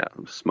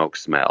smoke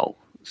smell.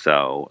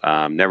 So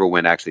never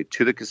went actually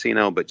to the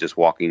casino, but just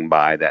walking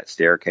by that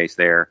staircase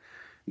there,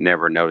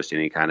 never noticed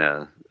any kind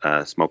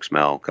of smoke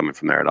smell coming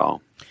from there at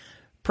all.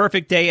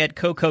 Perfect day at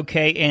Coco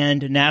Cay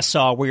and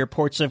Nassau were your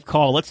ports of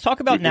call. Let's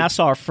talk about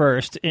Nassau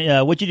first.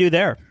 What'd you do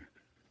there?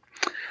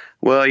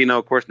 Well,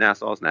 of course,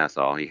 Nassau is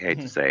Nassau. You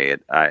hate to say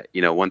it.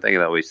 One thing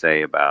I always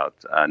say about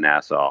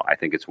Nassau, I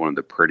think it's one of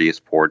the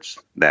prettiest ports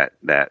that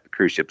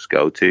cruise ships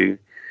go to.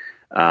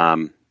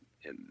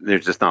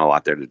 There's just not a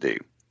lot there to do.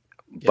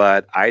 Yeah.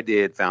 But I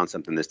found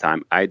something this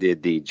time. I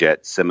did the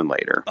jet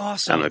simulator.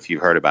 Awesome. I don't know if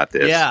you've heard about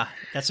this. Yeah,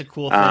 that's a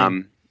cool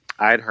thing.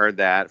 I'd heard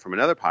that from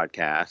another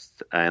podcast,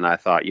 and I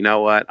thought, you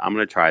know what? I'm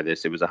going to try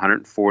this. It was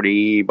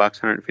 $140,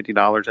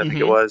 $150, I think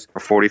it was, for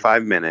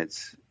 45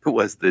 minutes. It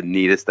was the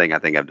neatest thing I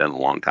think I've done in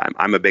a long time.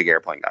 I'm a big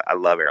airplane guy. I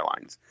love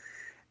airlines.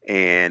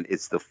 And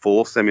it's the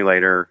full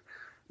simulator.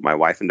 My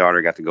wife and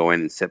daughter got to go in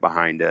and sit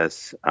behind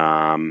us.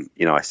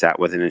 I sat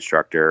with an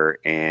instructor,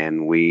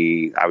 and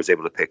I was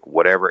able to pick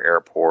whatever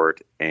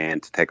airport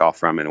and to take off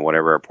from and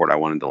whatever airport I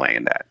wanted to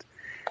land at.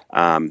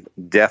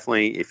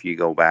 Definitely, if you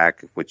go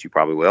back, which you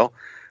probably will,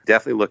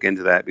 definitely look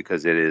into that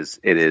because it is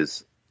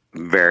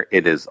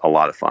a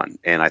lot of fun.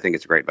 And I think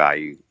it's a great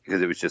value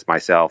because it was just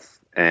myself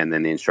and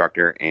then the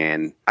instructor.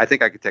 And I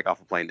think I could take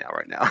off a plane now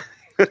right now.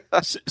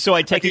 So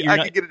I take it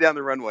I could get it down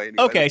the runway.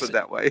 Anyway, okay, put it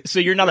that way. So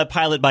you're not a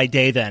pilot by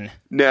day then?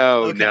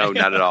 No,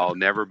 not at all.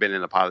 Never been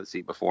in a pilot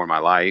seat before in my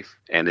life,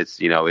 and it's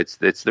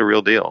the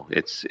real deal.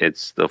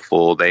 It's the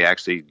full. They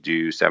actually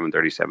do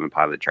 737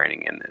 pilot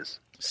training in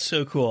this.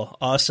 So cool.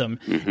 Awesome.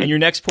 Mm-hmm. And your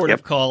next port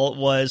of call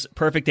was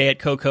Perfect Day at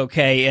Coco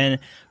Cay. And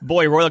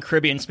boy, Royal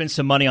Caribbean spent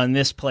some money on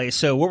this place.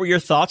 So what were your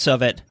thoughts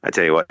of it? I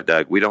tell you what,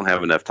 Doug, we don't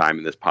have enough time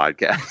in this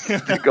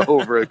podcast to go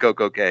over at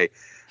Coco Cay.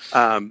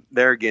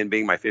 There again,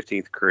 being my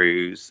 15th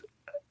cruise,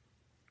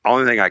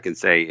 only thing I can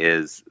say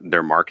is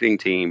their marketing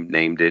team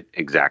named it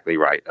exactly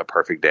right, a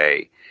perfect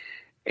day.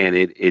 And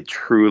it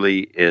truly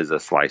is a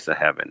slice of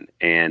heaven.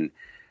 And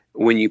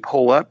when you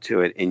pull up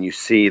to it and you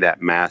see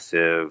that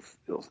massive,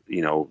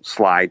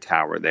 slide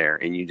tower there,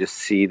 and you just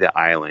see the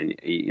island,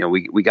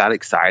 we got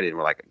excited and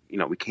we're like,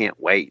 we can't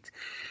wait.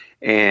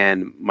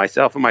 And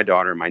myself and my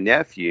daughter and my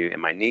nephew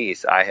and my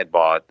niece, I had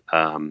bought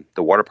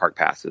the water park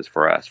passes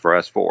for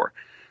us four.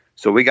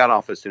 So we got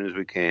off as soon as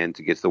we can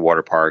to get to the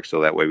water park,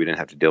 so that way we didn't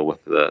have to deal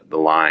with the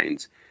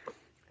lines.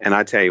 And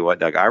I tell you what,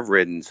 Doug, I've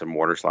ridden some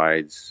water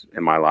slides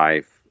in my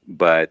life,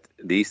 but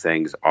these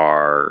things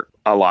are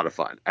a lot of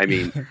fun. I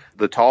mean,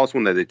 the tallest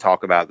one that they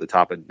talk about at the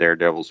top of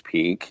Daredevil's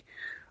Peak,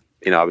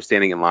 I was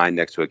standing in line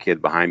next to a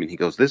kid behind me, and he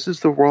goes, "This is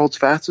the world's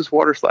fastest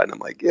water slide." And I'm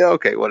like, yeah,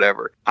 okay,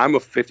 whatever. I'm a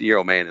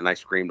 50-year-old man, and I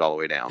screamed all the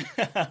way down.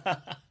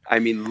 I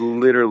mean,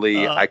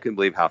 literally, I couldn't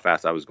believe how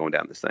fast I was going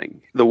down this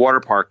thing. The water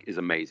park is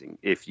amazing.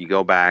 If you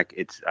go back,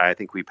 I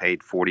think we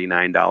paid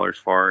 $49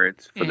 for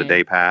it for the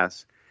day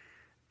pass.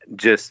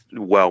 Just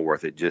well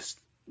worth it. Just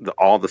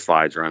all the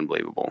slides are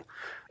unbelievable.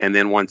 And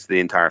then once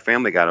the entire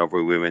family got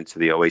over, we went to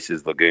the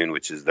Oasis Lagoon,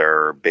 which is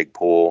their big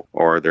pool,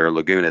 or their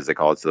lagoon as they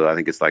call it. So I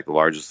think it's like the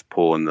largest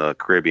pool in the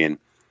Caribbean.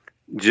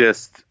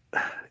 Just,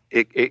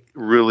 it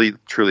really,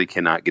 truly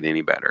cannot get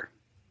any better.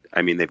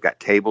 I mean, they've got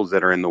tables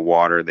that are in the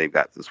water. They've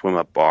got the swim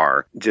up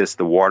bar. Just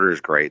the water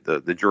is great. The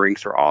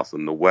drinks are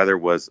awesome. The weather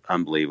was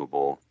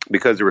unbelievable.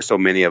 Because there were so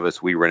many of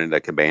us, we rented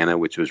a cabana,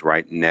 which was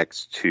right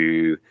next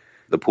to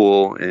the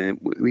pool. And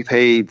we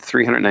paid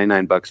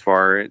 $399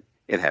 for it.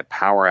 It had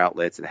power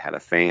outlets. It had a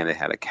fan. It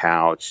had a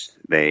couch.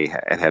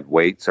 It had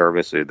wait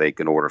service, so they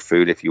could order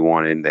food if you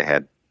wanted. They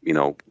had,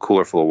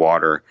 cooler full of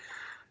water.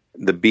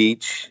 The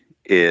beach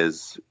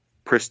is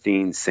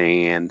pristine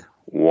sand,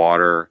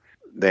 water.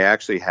 They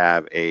actually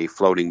have a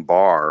floating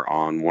bar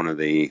on one of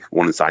the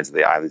sides of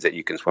the islands that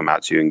you can swim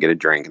out to and get a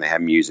drink, and they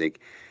have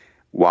music.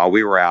 While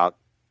we were out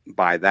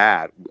by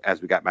that,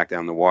 as we got back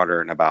down the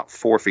water, and about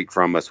 4 feet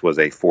from us was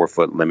a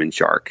 4-foot lemon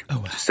shark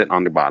sitting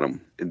on the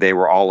bottom. They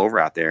were all over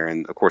out there.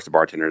 And of course, the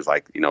bartender's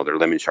like, they're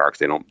lemon sharks.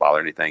 They don't bother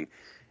anything.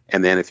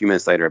 And then a few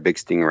minutes later, a big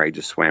stingray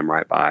just swam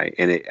right by.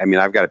 And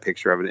I've got a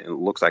picture of it, and it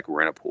looks like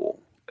we're in a pool.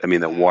 I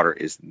mean, the water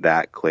is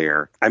that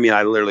clear. I mean,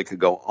 I literally could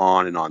go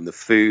on and on. The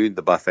food,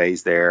 the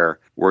buffets there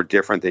were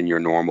different than your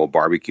normal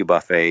barbecue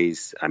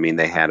buffets. I mean,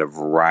 they had a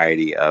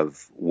variety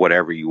of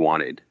whatever you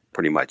wanted.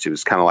 Pretty much. It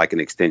was kind of like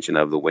an extension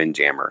of the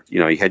Windjammer.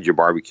 You had your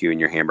barbecue and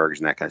your hamburgers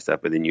and that kind of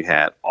stuff, but then you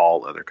had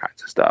all other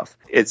kinds of stuff.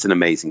 It's an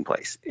amazing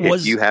place.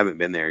 If you haven't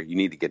been there, you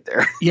need to get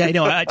there. Yeah, I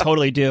know. I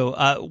totally do.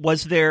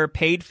 Was there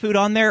paid food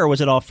on there, or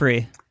was it all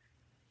free?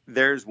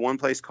 There's one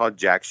place called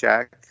Jack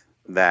Shack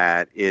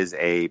that is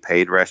a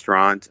paid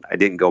restaurant. I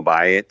didn't go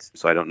by it,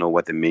 so I don't know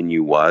what the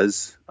menu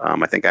was.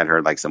 I think I'd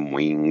heard like some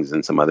wings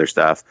and some other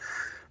stuff,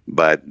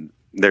 but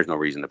there's no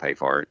reason to pay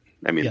for it.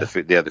 I mean,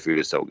 the other food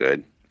is so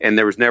good. And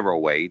there was never a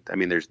wait. I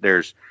mean,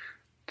 there's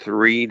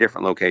 3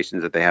 different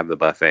locations that they have the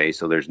buffet,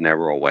 so there's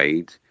never a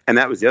wait. And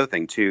that was the other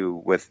thing,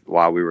 too,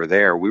 while we were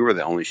there, we were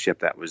the only ship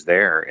that was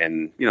there.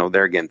 And,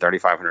 there again,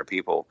 3,500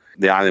 people.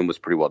 The island was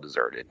pretty well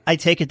deserted. I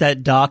take it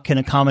that dock can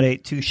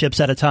accommodate 2 ships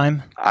at a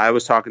time? I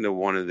was talking to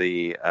one of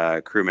the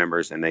crew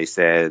members, and they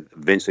said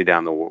eventually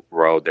down the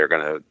road,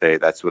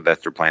 that's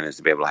their plan, is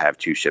to be able to have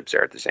 2 ships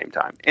there at the same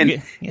time.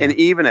 And and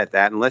even at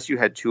that, unless you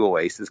had 2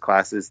 Oasis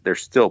classes,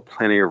 there's still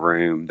plenty of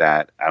room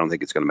that I don't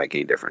think it's going to make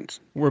any difference.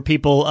 Were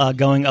people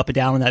going up and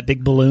down in that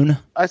big balloon?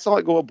 I saw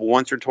it go up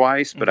once or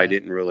twice, but I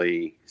didn't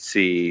really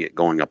see it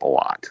going up a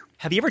lot.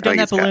 Have you ever done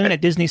that balloon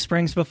at Disney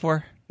Springs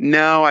before?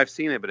 No, I've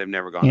seen it, but I've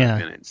never gone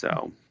up in it.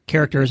 So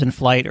Characters in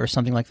Flight or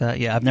something like that.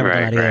 Yeah, I've never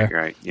done that either.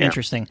 Right. Yeah.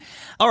 Interesting.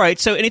 All right.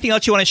 So anything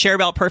else you want to share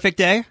about Perfect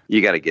Day?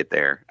 You got to get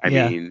there. I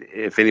mean,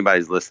 if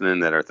anybody's listening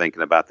that are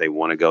thinking about they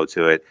want to go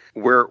to it,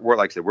 we're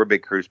like I said, we're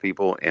big cruise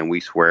people, and we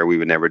swear we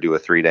would never do a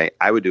 3-day.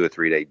 I would do a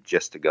 3-day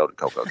just to go to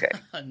Coco Cay.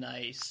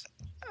 Nice.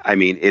 I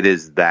mean,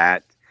 it's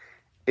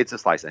a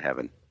slice of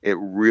heaven. It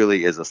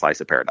really is a slice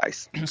of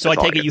paradise. So I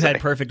take it you had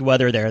perfect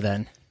weather there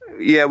then.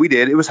 Yeah, we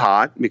did. It was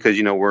hot because,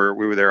 we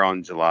were there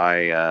on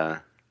July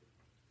 4th.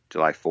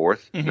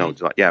 Mm-hmm.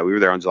 No, we were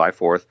there on July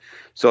 4th.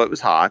 So it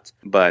was hot,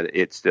 but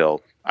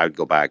I would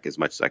go back as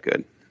much as I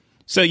could.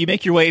 So you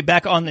make your way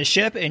back on the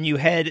ship and you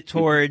head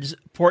towards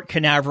Port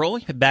Canaveral,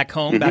 back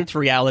home, back to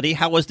reality.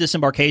 How was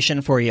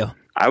disembarkation for you?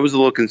 I was a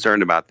little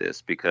concerned about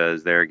this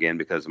because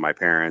of my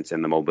parents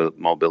and the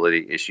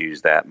mobility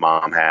issues that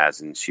Mom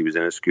has, and she was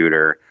in a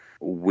scooter.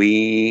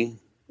 We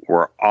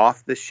were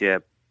off the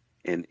ship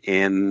and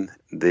in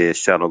the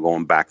shuttle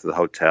going back to the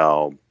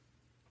hotel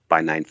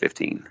by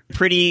 9:15.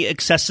 Pretty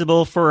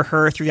accessible for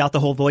her throughout the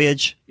whole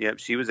voyage? Yep,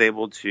 she was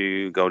able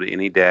to go to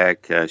any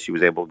deck. She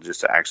was able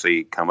just to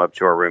actually come up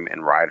to our room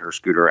and ride her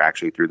scooter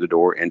actually through the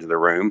door into the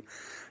room,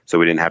 so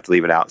we didn't have to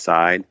leave it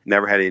outside.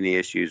 Never had any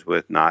issues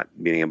with not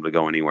being able to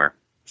go anywhere.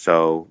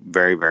 So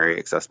very, very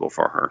accessible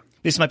for her.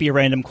 This might be a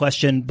random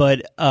question,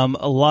 but a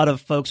lot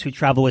of folks who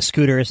travel with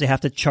scooters, they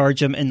have to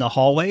charge them in the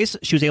hallways.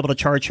 She was able to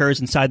charge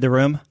hers inside the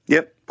room?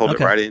 Yep. Pulled it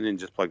right in and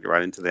just plugged it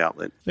right into the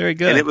outlet. Very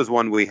good. And it was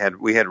one we had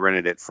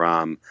rented it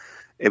from.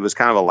 It was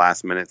kind of a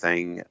last minute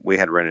thing. We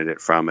had rented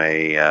it from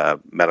a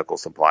medical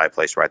supply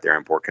place right there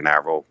in Port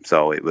Canaveral.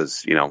 So it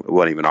was, it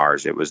wasn't even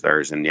ours. It was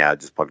theirs. And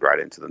just plugged right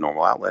into the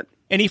normal outlet.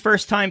 Any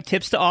first time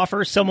tips to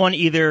offer someone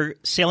either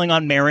sailing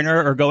on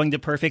Mariner or going to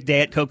Perfect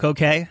Day at Coco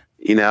Cay?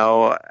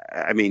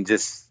 I mean,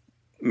 just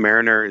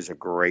Mariner is a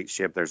great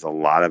ship. There's a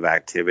lot of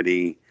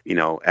activity.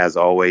 As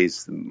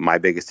always, my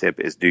biggest tip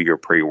is do your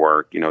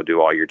pre-work,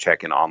 do all your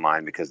check-in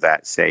online because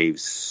that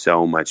saves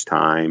so much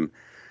time.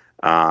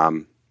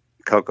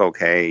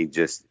 CocoCay,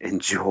 just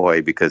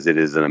enjoy because it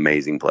is an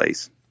amazing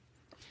place.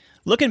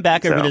 Looking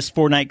back over this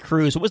 4-night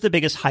cruise, what was the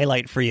biggest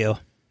highlight for you?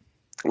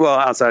 Well,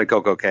 outside of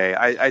CocoCay,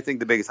 I think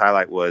the biggest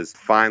highlight was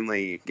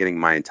finally getting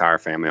my entire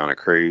family on a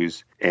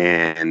cruise.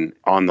 And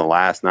on the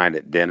last night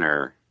at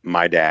dinner,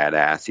 my dad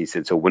asked, he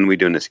said, "So when are we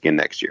doing this again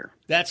next year?"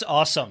 That's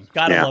awesome.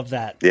 Gotta love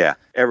that. Yeah.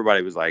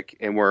 Everybody was like,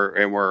 and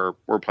we're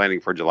planning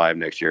for July of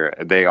next year.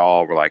 They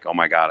all were like, "Oh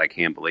my God, I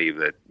can't believe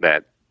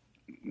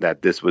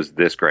that this was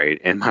this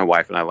great." And my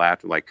wife and I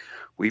laughed. We're like,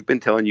 "We've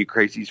been telling you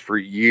crazies for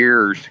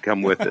years to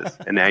come with us.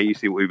 And now you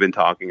see what we've been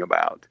talking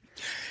about."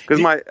 Because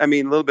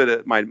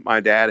my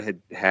dad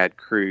had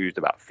cruised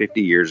about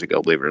 50 years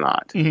ago, believe it or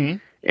not. Mm-hmm.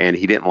 And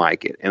he didn't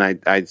like it. And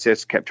I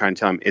just kept trying to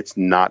tell him it's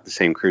not the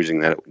same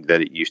cruising that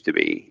it used to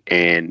be.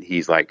 And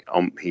he's like,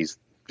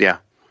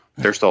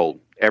 they're sold.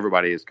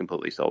 Everybody is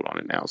completely sold on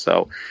it now.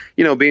 So,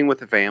 being with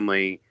the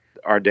family,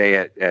 our day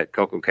at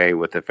CocoCay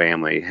with the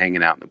family,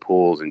 hanging out in the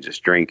pools and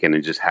just drinking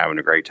and just having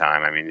a great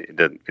time. I mean,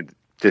 it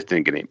just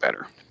didn't get any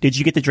better. Did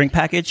you get the drink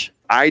package?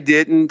 I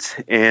didn't,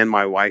 and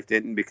my wife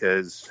didn't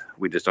because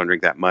we just don't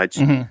drink that much.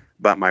 Mm-hmm.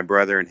 But my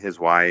brother and his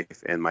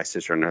wife and my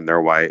sister and their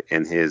wife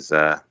and his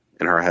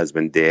and her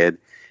husband did,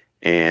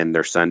 and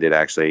their son did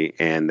actually,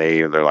 and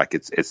they're like,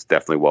 it's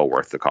definitely well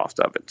worth the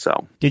cost of it.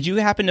 So, did you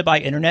happen to buy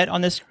internet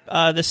on this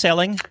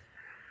sailing?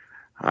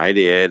 I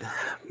did.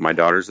 My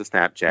daughter's a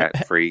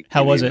Snapchat freak.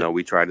 How was it? Even though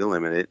we tried to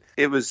limit it,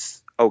 it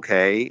was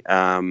okay.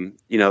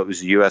 It was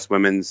the U.S.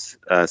 women's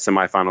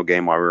semifinal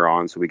game while we were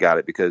on, so we got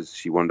it because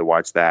she wanted to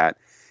watch that.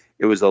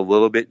 It was a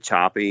little bit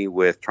choppy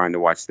with trying to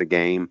watch the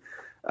game.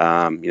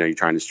 You're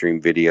trying to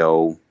stream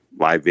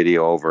live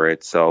video over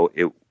it, so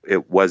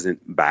it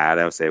wasn't bad.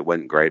 I would say it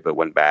wasn't great, but it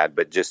wasn't bad.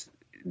 But just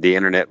the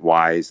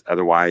internet-wise,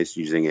 otherwise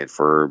using it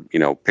for,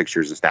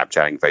 pictures and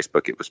Snapchatting,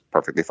 Facebook, it was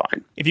perfectly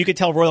fine. If you could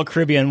tell Royal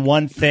Caribbean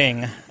one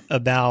thing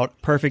about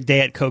Perfect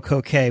Day at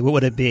CocoCay, what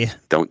would it be?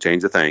 Don't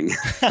change a thing.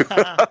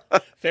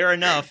 Fair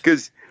enough.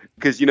 Because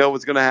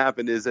what's going to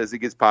happen is as it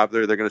gets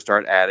popular, they're going to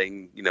start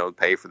adding,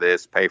 pay for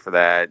this, pay for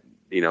that,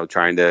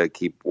 trying to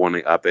keep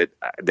one up it.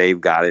 They've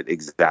got it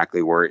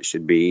exactly where it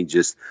should be.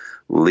 Just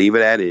leave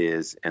it as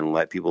is and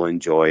let people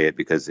enjoy it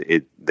because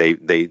they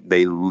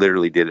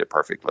literally did it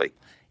perfectly.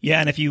 Yeah,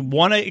 and if you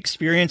want to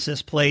experience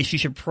this place, you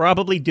should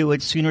probably do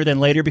it sooner than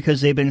later because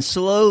they've been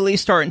slowly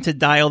starting to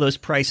dial those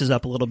prices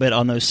up a little bit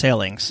on those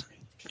sailings.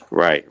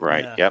 Right,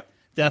 yeah, yep.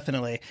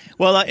 Definitely.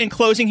 Well, in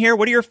closing here,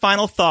 what are your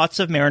final thoughts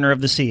of Mariner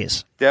of the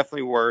Seas?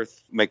 Definitely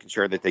worth making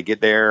sure that they get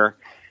there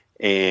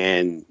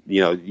and,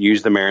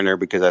 use the Mariner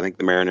because I think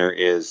the Mariner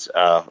is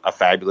a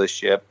fabulous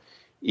ship,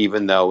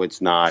 even though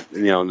it's not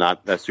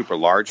a super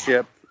large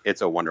ship.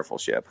 It's a wonderful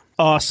ship.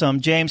 Awesome.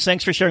 James,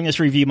 thanks for sharing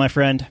this review, my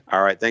friend.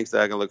 All right. Thanks,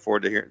 Doug. I look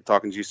forward to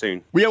talking to you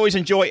soon. We always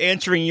enjoy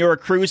answering your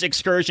cruise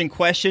excursion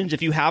questions.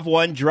 If you have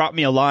one, drop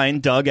me a line,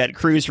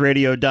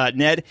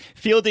 Doug@cruiseradio.net.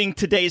 Fielding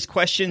today's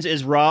questions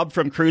is Rob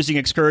from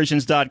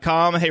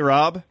cruisingexcursions.com. Hey,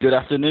 Rob. Good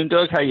afternoon,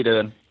 Doug. How you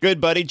doing? Good,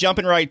 buddy.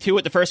 Jumping right to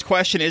it. The first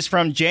question is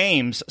from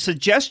James.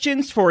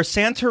 Suggestions for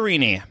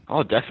Santorini?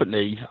 Oh,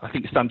 definitely. I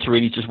think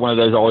Santorini is just one of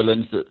those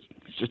islands that's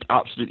just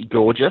absolutely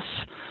gorgeous.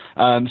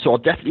 So I'll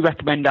definitely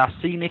recommend our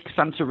scenic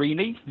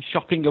Santorini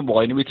shopping and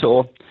winery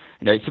tour.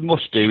 It's a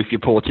must-do if you're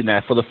porting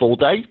there for the full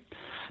day.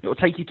 It will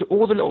take you to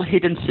all the little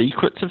hidden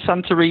secrets of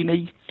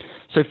Santorini.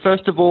 So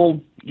first of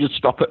all, you'll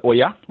stop at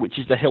Oia, which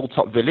is the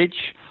hilltop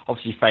village,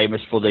 obviously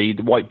famous for the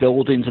white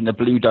buildings and the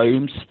blue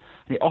domes.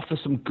 And it offers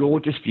some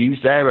gorgeous views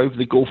there over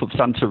the Gulf of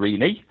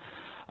Santorini.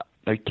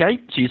 Okay,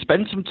 so you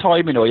spend some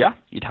time in Oia.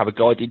 You'd have a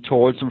guided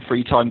tour and some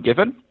free time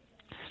given.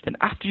 Then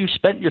after you've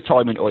spent your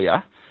time in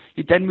Oia,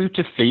 you then move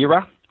to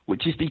Fira,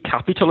 which is the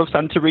capital of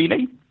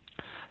Santorini.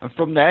 And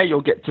from there,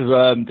 you'll get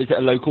to visit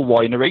a local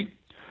winery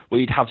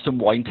where you'd have some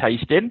wine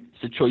tasting.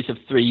 It's a choice of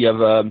three of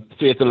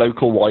the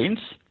local wines.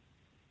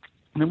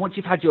 And then once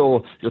you've had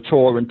your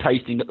tour and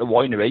tasting at the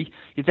winery,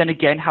 you then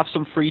again have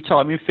some free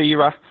time in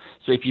Fira.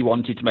 So if you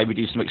wanted to maybe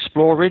do some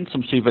exploring,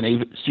 some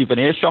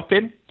souvenir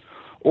shopping,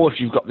 or if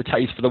you've got the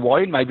taste for the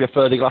wine, maybe a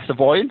further glass of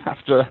wine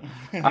after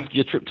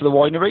your trip to the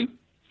winery.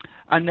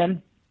 And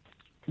then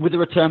with a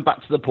return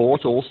back to the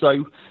port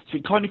also. So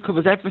it kind of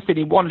covers everything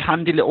in one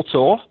handy little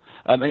tour.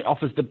 And it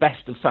offers the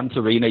best of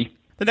Santorini.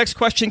 The next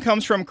question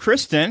comes from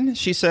Kristen.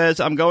 She says,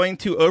 I'm going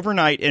to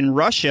overnight in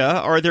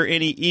Russia. Are there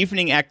any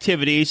evening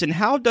activities, and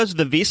how does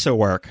the visa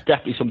work?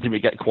 Definitely something we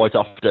get quite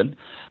often.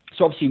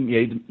 So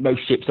obviously,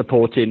 most ships are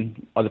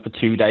porting either for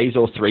 2 days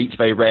or 3. It's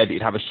very rare that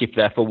you'd have a ship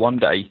there for 1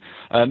 day.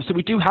 So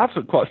we do have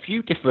quite a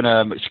few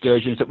different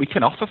excursions that we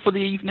can offer for the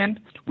evening.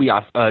 We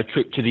have a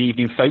trip to the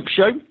evening folk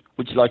show,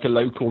 which is like a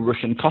local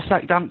Russian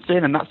Cossack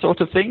dancing and that sort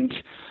of thing.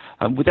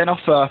 We then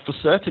offer, for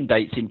certain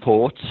dates in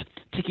port,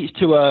 tickets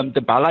to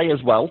the ballet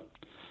as well.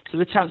 So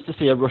the chance to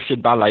see a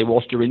Russian ballet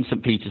whilst you're in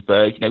St.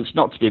 Petersburg, it's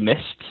not to be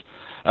missed.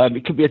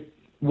 It could be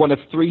one of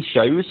 3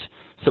 shows,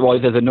 so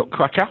either the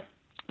Nutcracker,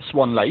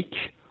 Swan Lake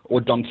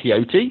or Don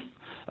Quixote.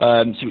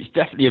 So it's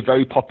definitely a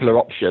very popular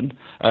option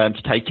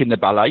to take in the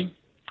ballet.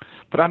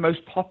 But our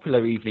most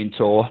popular evening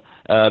tour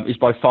is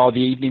by far the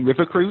Evening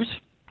River Cruise,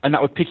 and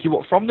that would pick you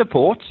up from the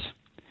port,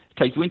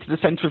 take you into the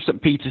centre of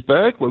St.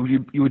 Petersburg, where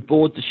you would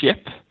board the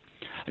ship,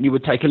 and you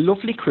would take a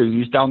lovely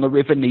cruise down the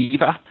River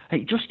Neva.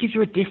 And it just gives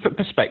you a different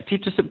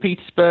perspective to St.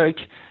 Petersburg.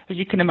 As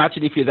you can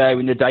imagine, if you're there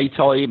in the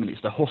daytime and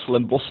it's the hustle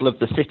and bustle of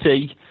the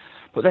city,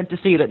 but then to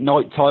see it at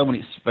night time when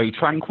it's very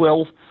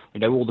tranquil,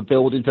 all the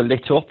buildings are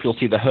lit up. You'll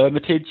see the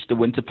Hermitage, the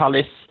Winter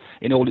Palace,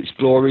 in all its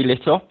glory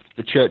lit up,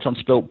 the Church on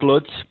Spilt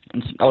Blood,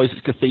 and St.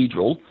 Isaac's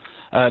Cathedral.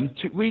 So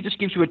it really just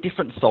gives you a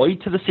different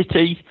side to the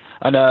city,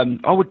 and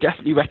I would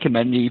definitely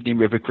recommend the Evening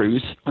River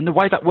Cruise. And the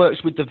way that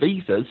works with the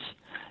visas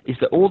is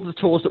that all the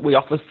tours that we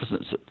offer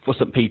for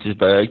St.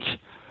 Petersburg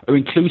are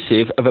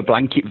inclusive of a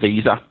blanket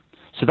visa.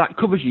 So that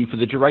covers you for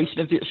the duration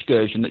of the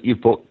excursion that you've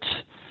booked.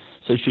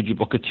 So should you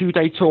book a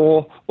 2-day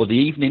tour or the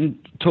evening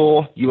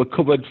tour, you are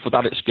covered for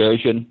that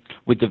excursion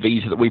with the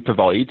visa that we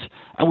provide.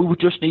 And we would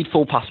just need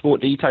full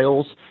passport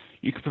details.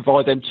 You can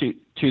provide them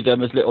to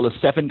them as little as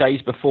 7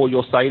 days before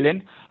you're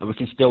sailing, and we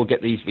can still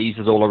get these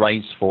visas all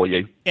arranged for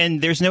you.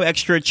 And there's no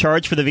extra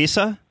charge for the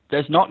visa?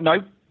 There's not,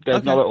 no.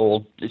 There's not at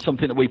all. It's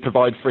something that we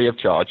provide free of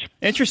charge.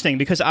 Interesting,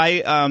 because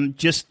I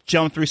just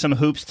jumped through some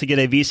hoops to get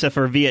a visa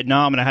for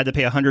Vietnam, and I had to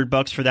pay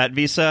 $100 for that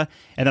visa,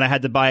 and then I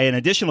had to buy an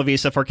additional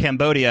visa for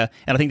Cambodia,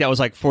 and I think that was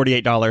like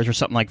 $48 or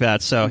something like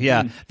that. So,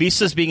 yeah,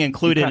 visas being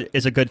included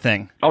is a good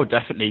thing. Oh,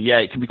 definitely, yeah.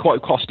 It can be quite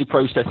a costly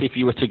process if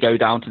you were to go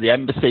down to the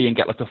embassy and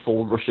get like a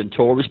full Russian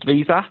tourist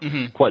visa.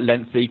 Quite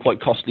lengthy,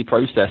 quite costly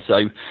process.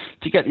 So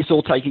to get this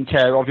all taken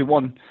care of in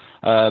one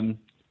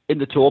in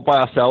the tour by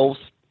ourselves,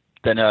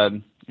 then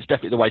it's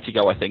definitely the way to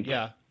go, I think.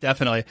 Yeah,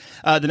 definitely.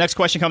 The next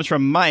question comes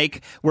from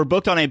Mike. We're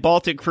booked on a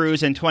Baltic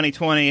cruise in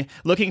 2020,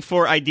 looking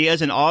for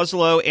ideas in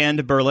Oslo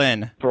and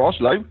Berlin. For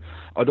Oslo,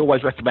 I'd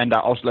always recommend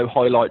our Oslo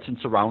Highlights and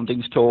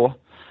Surroundings tour.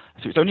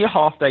 So it's only a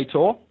half-day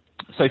tour,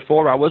 so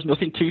 4 hours,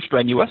 nothing too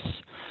strenuous.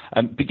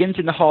 Begins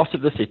in the heart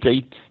of the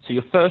city. So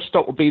your first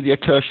stop will be the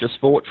Akershus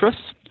Fortress,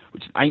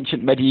 which is an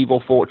ancient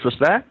medieval fortress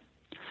there.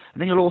 And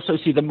then you'll also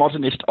see the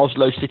modernist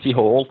Oslo City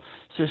Hall.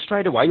 So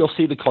straight away, you'll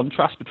see the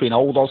contrast between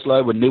old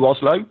Oslo and new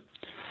Oslo.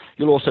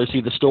 You'll also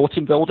see the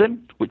Storting Building,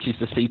 which is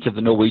the seat of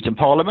the Norwegian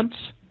Parliament,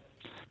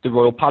 the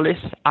Royal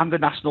Palace, and the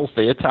National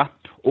Theatre,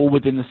 all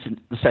within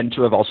the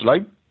centre of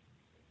Oslo.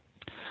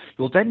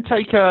 You'll then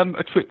take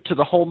a trip to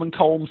the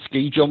Holmenkollen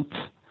ski jump.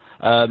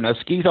 Now,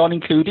 skis aren't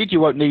included, you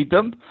won't need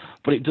them,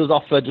 but it does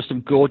offer just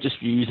some gorgeous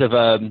views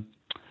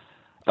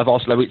of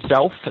Oslo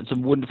itself and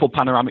some wonderful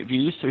panoramic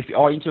views. So if you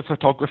are into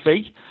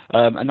photography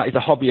and that is a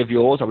hobby of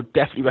yours, I would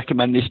definitely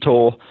recommend this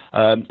tour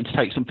and to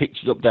take some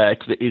pictures up there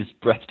because it is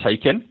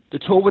breathtaking. The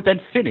tour would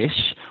then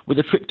finish with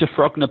a trip to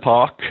Frogner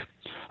Park,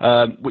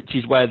 which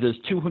is where there's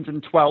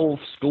 212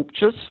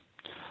 sculptures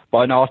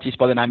by an artist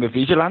by the name of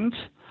Vigeland.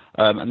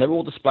 And they're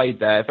all displayed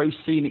there. Very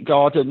scenic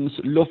gardens,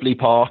 lovely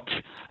park.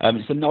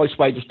 It's a nice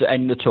way just to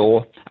end the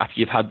tour after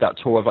you've had that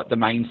tour of like the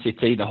main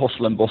city, the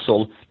hustle and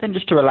bustle, then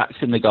just to relax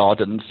in the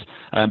gardens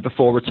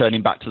before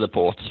returning back to the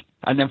port.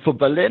 And then for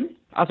Berlin,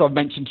 as I've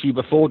mentioned to you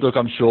before, Doug,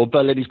 I'm sure,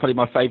 Berlin is probably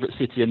my favourite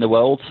city in the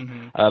world.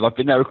 I've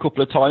been there a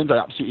couple of times. I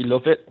absolutely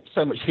love it.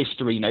 So much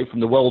history,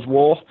 from the World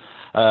War,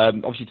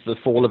 obviously to the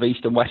fall of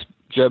East and West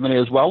Germany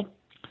as well.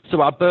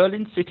 So our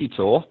Berlin city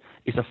tour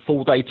is a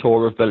full-day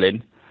tour of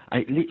Berlin.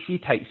 And it literally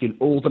takes in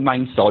all the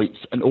main sites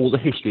and all the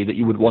history that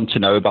you would want to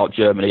know about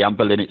Germany and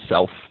Berlin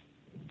itself.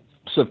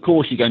 So, of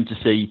course, you're going to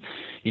see,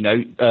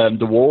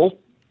 the wall.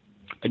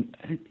 And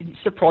it's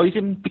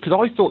surprising because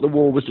I thought the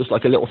wall was just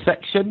like a little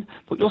section,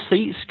 but you'll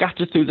see it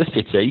scattered through the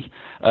city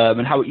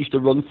and how it used to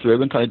run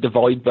through and kind of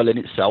divide Berlin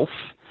itself.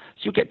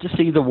 So you'll get to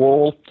see the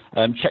wall,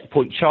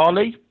 Checkpoint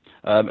Charlie,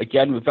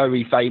 again, a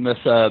very famous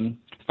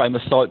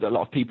site that a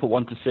lot of people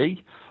want to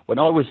see. When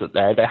I was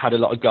there, they had a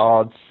lot of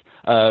guards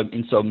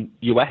in some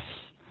US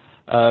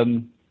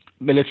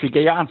military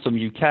gear and some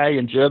UK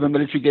and German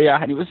military gear,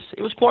 and it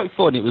was quite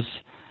fun. It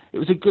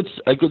was a good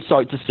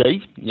sight to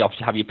see. You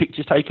obviously have your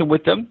pictures taken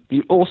with them.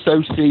 You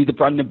also see the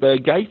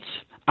Brandenburg Gate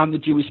and the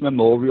Jewish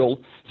Memorial.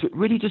 So it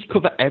really does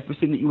cover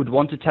everything that you would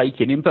want to take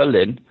in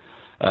Berlin.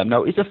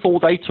 Now, it's a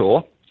full-day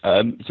tour.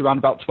 It's around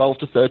about 12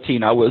 to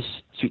 13 hours,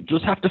 so it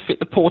does have to fit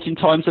the porting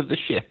times of the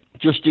ship,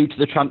 just due to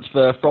the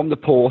transfer from the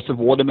port of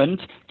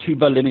Warnemünde to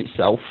Berlin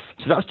itself.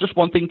 So that's just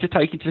one thing to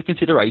take into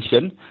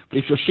consideration. But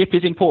if your ship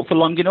is in port for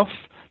long enough,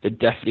 then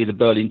definitely the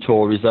Berlin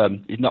tour is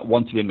not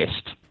one to be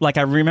missed. Like,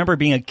 I remember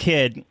being a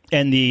kid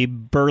and the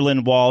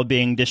Berlin Wall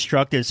being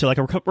destructed. So, like,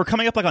 we're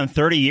coming up like on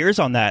 30 years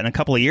on that in a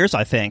couple of years,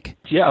 I think.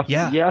 Yeah,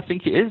 I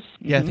think it is.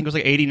 Yeah, I think it was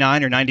like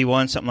 89 or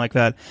 91, something like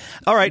that.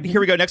 All right, here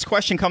we go. Next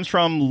question comes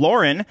from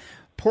Lauren.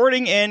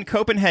 Porting in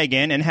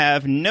Copenhagen and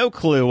have no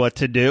clue what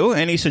to do.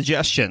 Any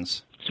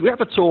suggestions? So we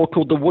have a tour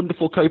called the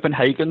Wonderful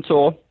Copenhagen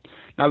Tour.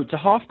 Now, it's a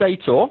half-day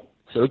tour.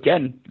 So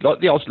again, like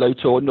the Oslo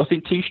tour,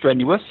 nothing too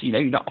strenuous.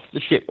 You're not off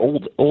the ship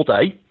all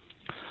day.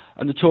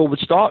 And the tour would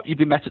start, you'd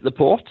be met at the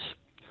port.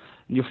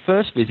 And your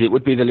first visit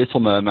would be the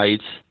Little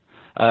Mermaid.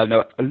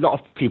 Now, a lot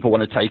of people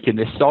want to take in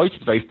this site.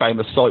 It's a very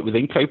famous site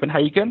within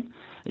Copenhagen.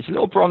 It's a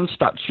little bronze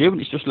statue, and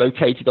it's just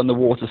located on the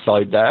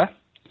waterside there.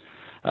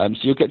 So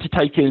you'll get to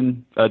take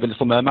in the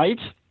Little Mermaid.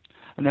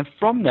 And then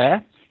from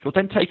there, you'll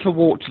then take a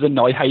walk to the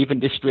Nyhavn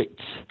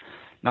district.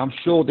 Now, I'm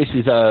sure this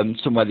is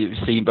somewhere that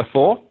you've seen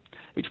before.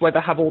 It's where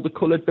they have all the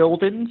coloured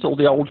buildings, all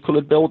the old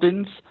coloured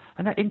buildings,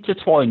 and they're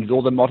intertwined with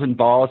all the modern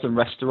bars and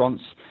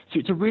restaurants. So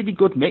it's a really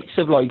good mix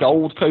of like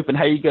old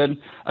Copenhagen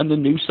and the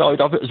new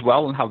side of it as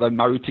well, and how they're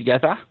married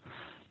together.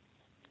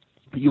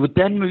 You would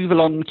then move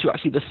along to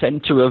actually the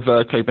centre of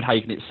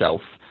Copenhagen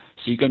itself.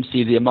 So you're going to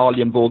see the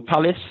Amalienborg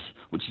Palace,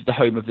 which is the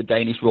home of the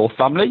Danish royal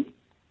family.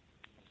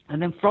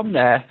 And then from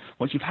there,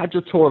 once you've had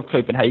your tour of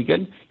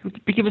Copenhagen, you'll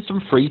be given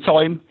some free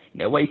time,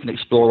 where you can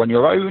explore on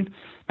your own,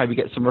 maybe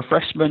get some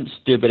refreshments,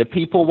 do a bit of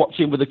people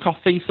watching with a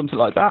coffee, something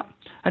like that.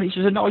 And it's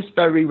just a nice,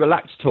 very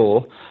relaxed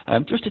tour,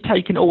 just to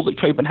take in all that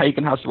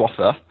Copenhagen has to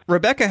offer.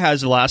 Rebecca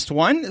has the last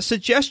one.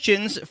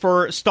 Suggestions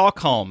for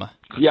Stockholm.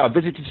 Yeah, I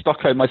visited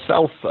Stockholm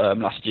myself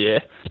last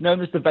year. It's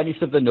known as the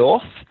Venice of the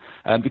North,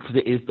 because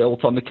it is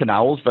built on the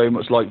canals, very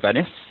much like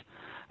Venice.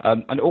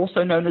 And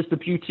also known as the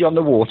Beauty on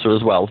the Water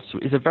as well. So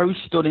it's a very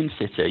stunning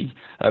city,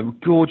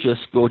 gorgeous,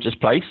 gorgeous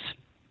place.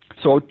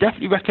 So I would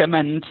definitely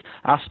recommend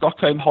our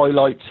Stockholm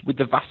highlights with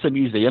the Vasa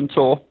Museum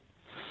tour.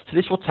 So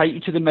this will take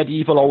you to the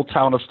medieval old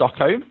town of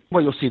Stockholm,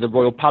 where you'll see the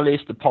Royal Palace,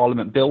 the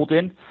Parliament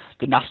Building,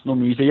 the National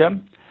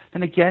Museum,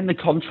 and again the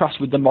contrast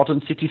with the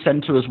modern city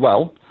centre as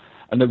well,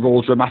 and the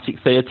Royal Dramatic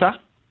Theatre.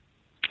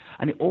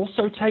 And it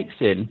also takes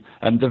in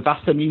the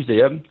Vasa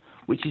Museum,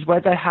 which is where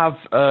they have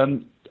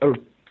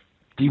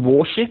the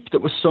warship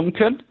that was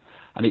sunken,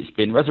 and it's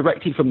been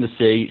resurrected from the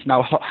sea. It's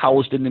now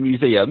housed in the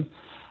museum.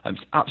 It's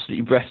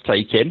absolutely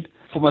breathtaking.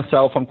 For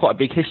myself, I'm quite a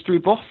big history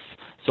buff,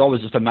 so I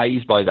was just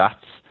amazed by that.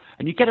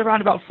 And you get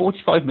around about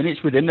 45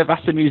 minutes within the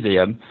Vasa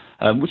Museum,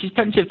 which is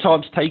plenty of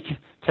time to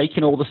take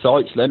in all the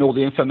sites, learn all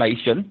the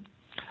information.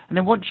 And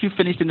then once you've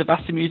finished in the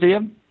Vasa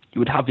Museum, you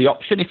would have the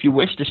option, if you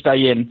wish, to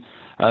stay in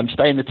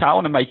the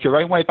town and make your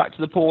own way back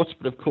to the port.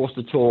 But of course,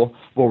 the tour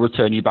will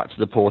return you back to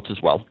the port as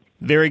well.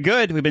 Very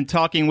good. We've been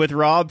talking with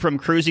Rob from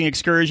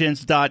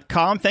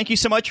cruisingexcursions.com. Thank you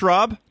so much,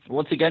 Rob.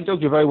 Once again,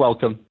 Doug, you're very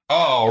welcome.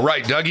 All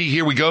right, Dougie,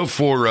 here we go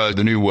for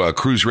the new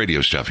Cruise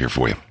Radio stuff here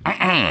for you.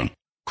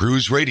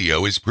 Cruise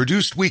Radio is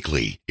produced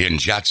weekly in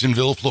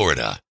Jacksonville,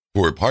 Florida.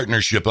 For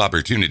partnership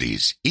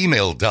opportunities,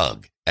 email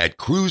Doug at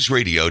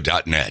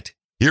cruiseradio.net.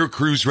 Hear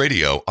Cruise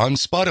Radio on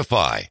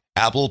Spotify,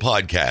 Apple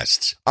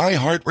Podcasts,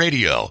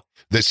 iHeartRadio,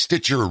 the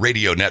Stitcher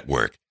Radio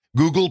Network,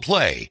 Google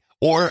Play,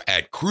 or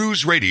at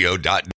cruiseradio.net.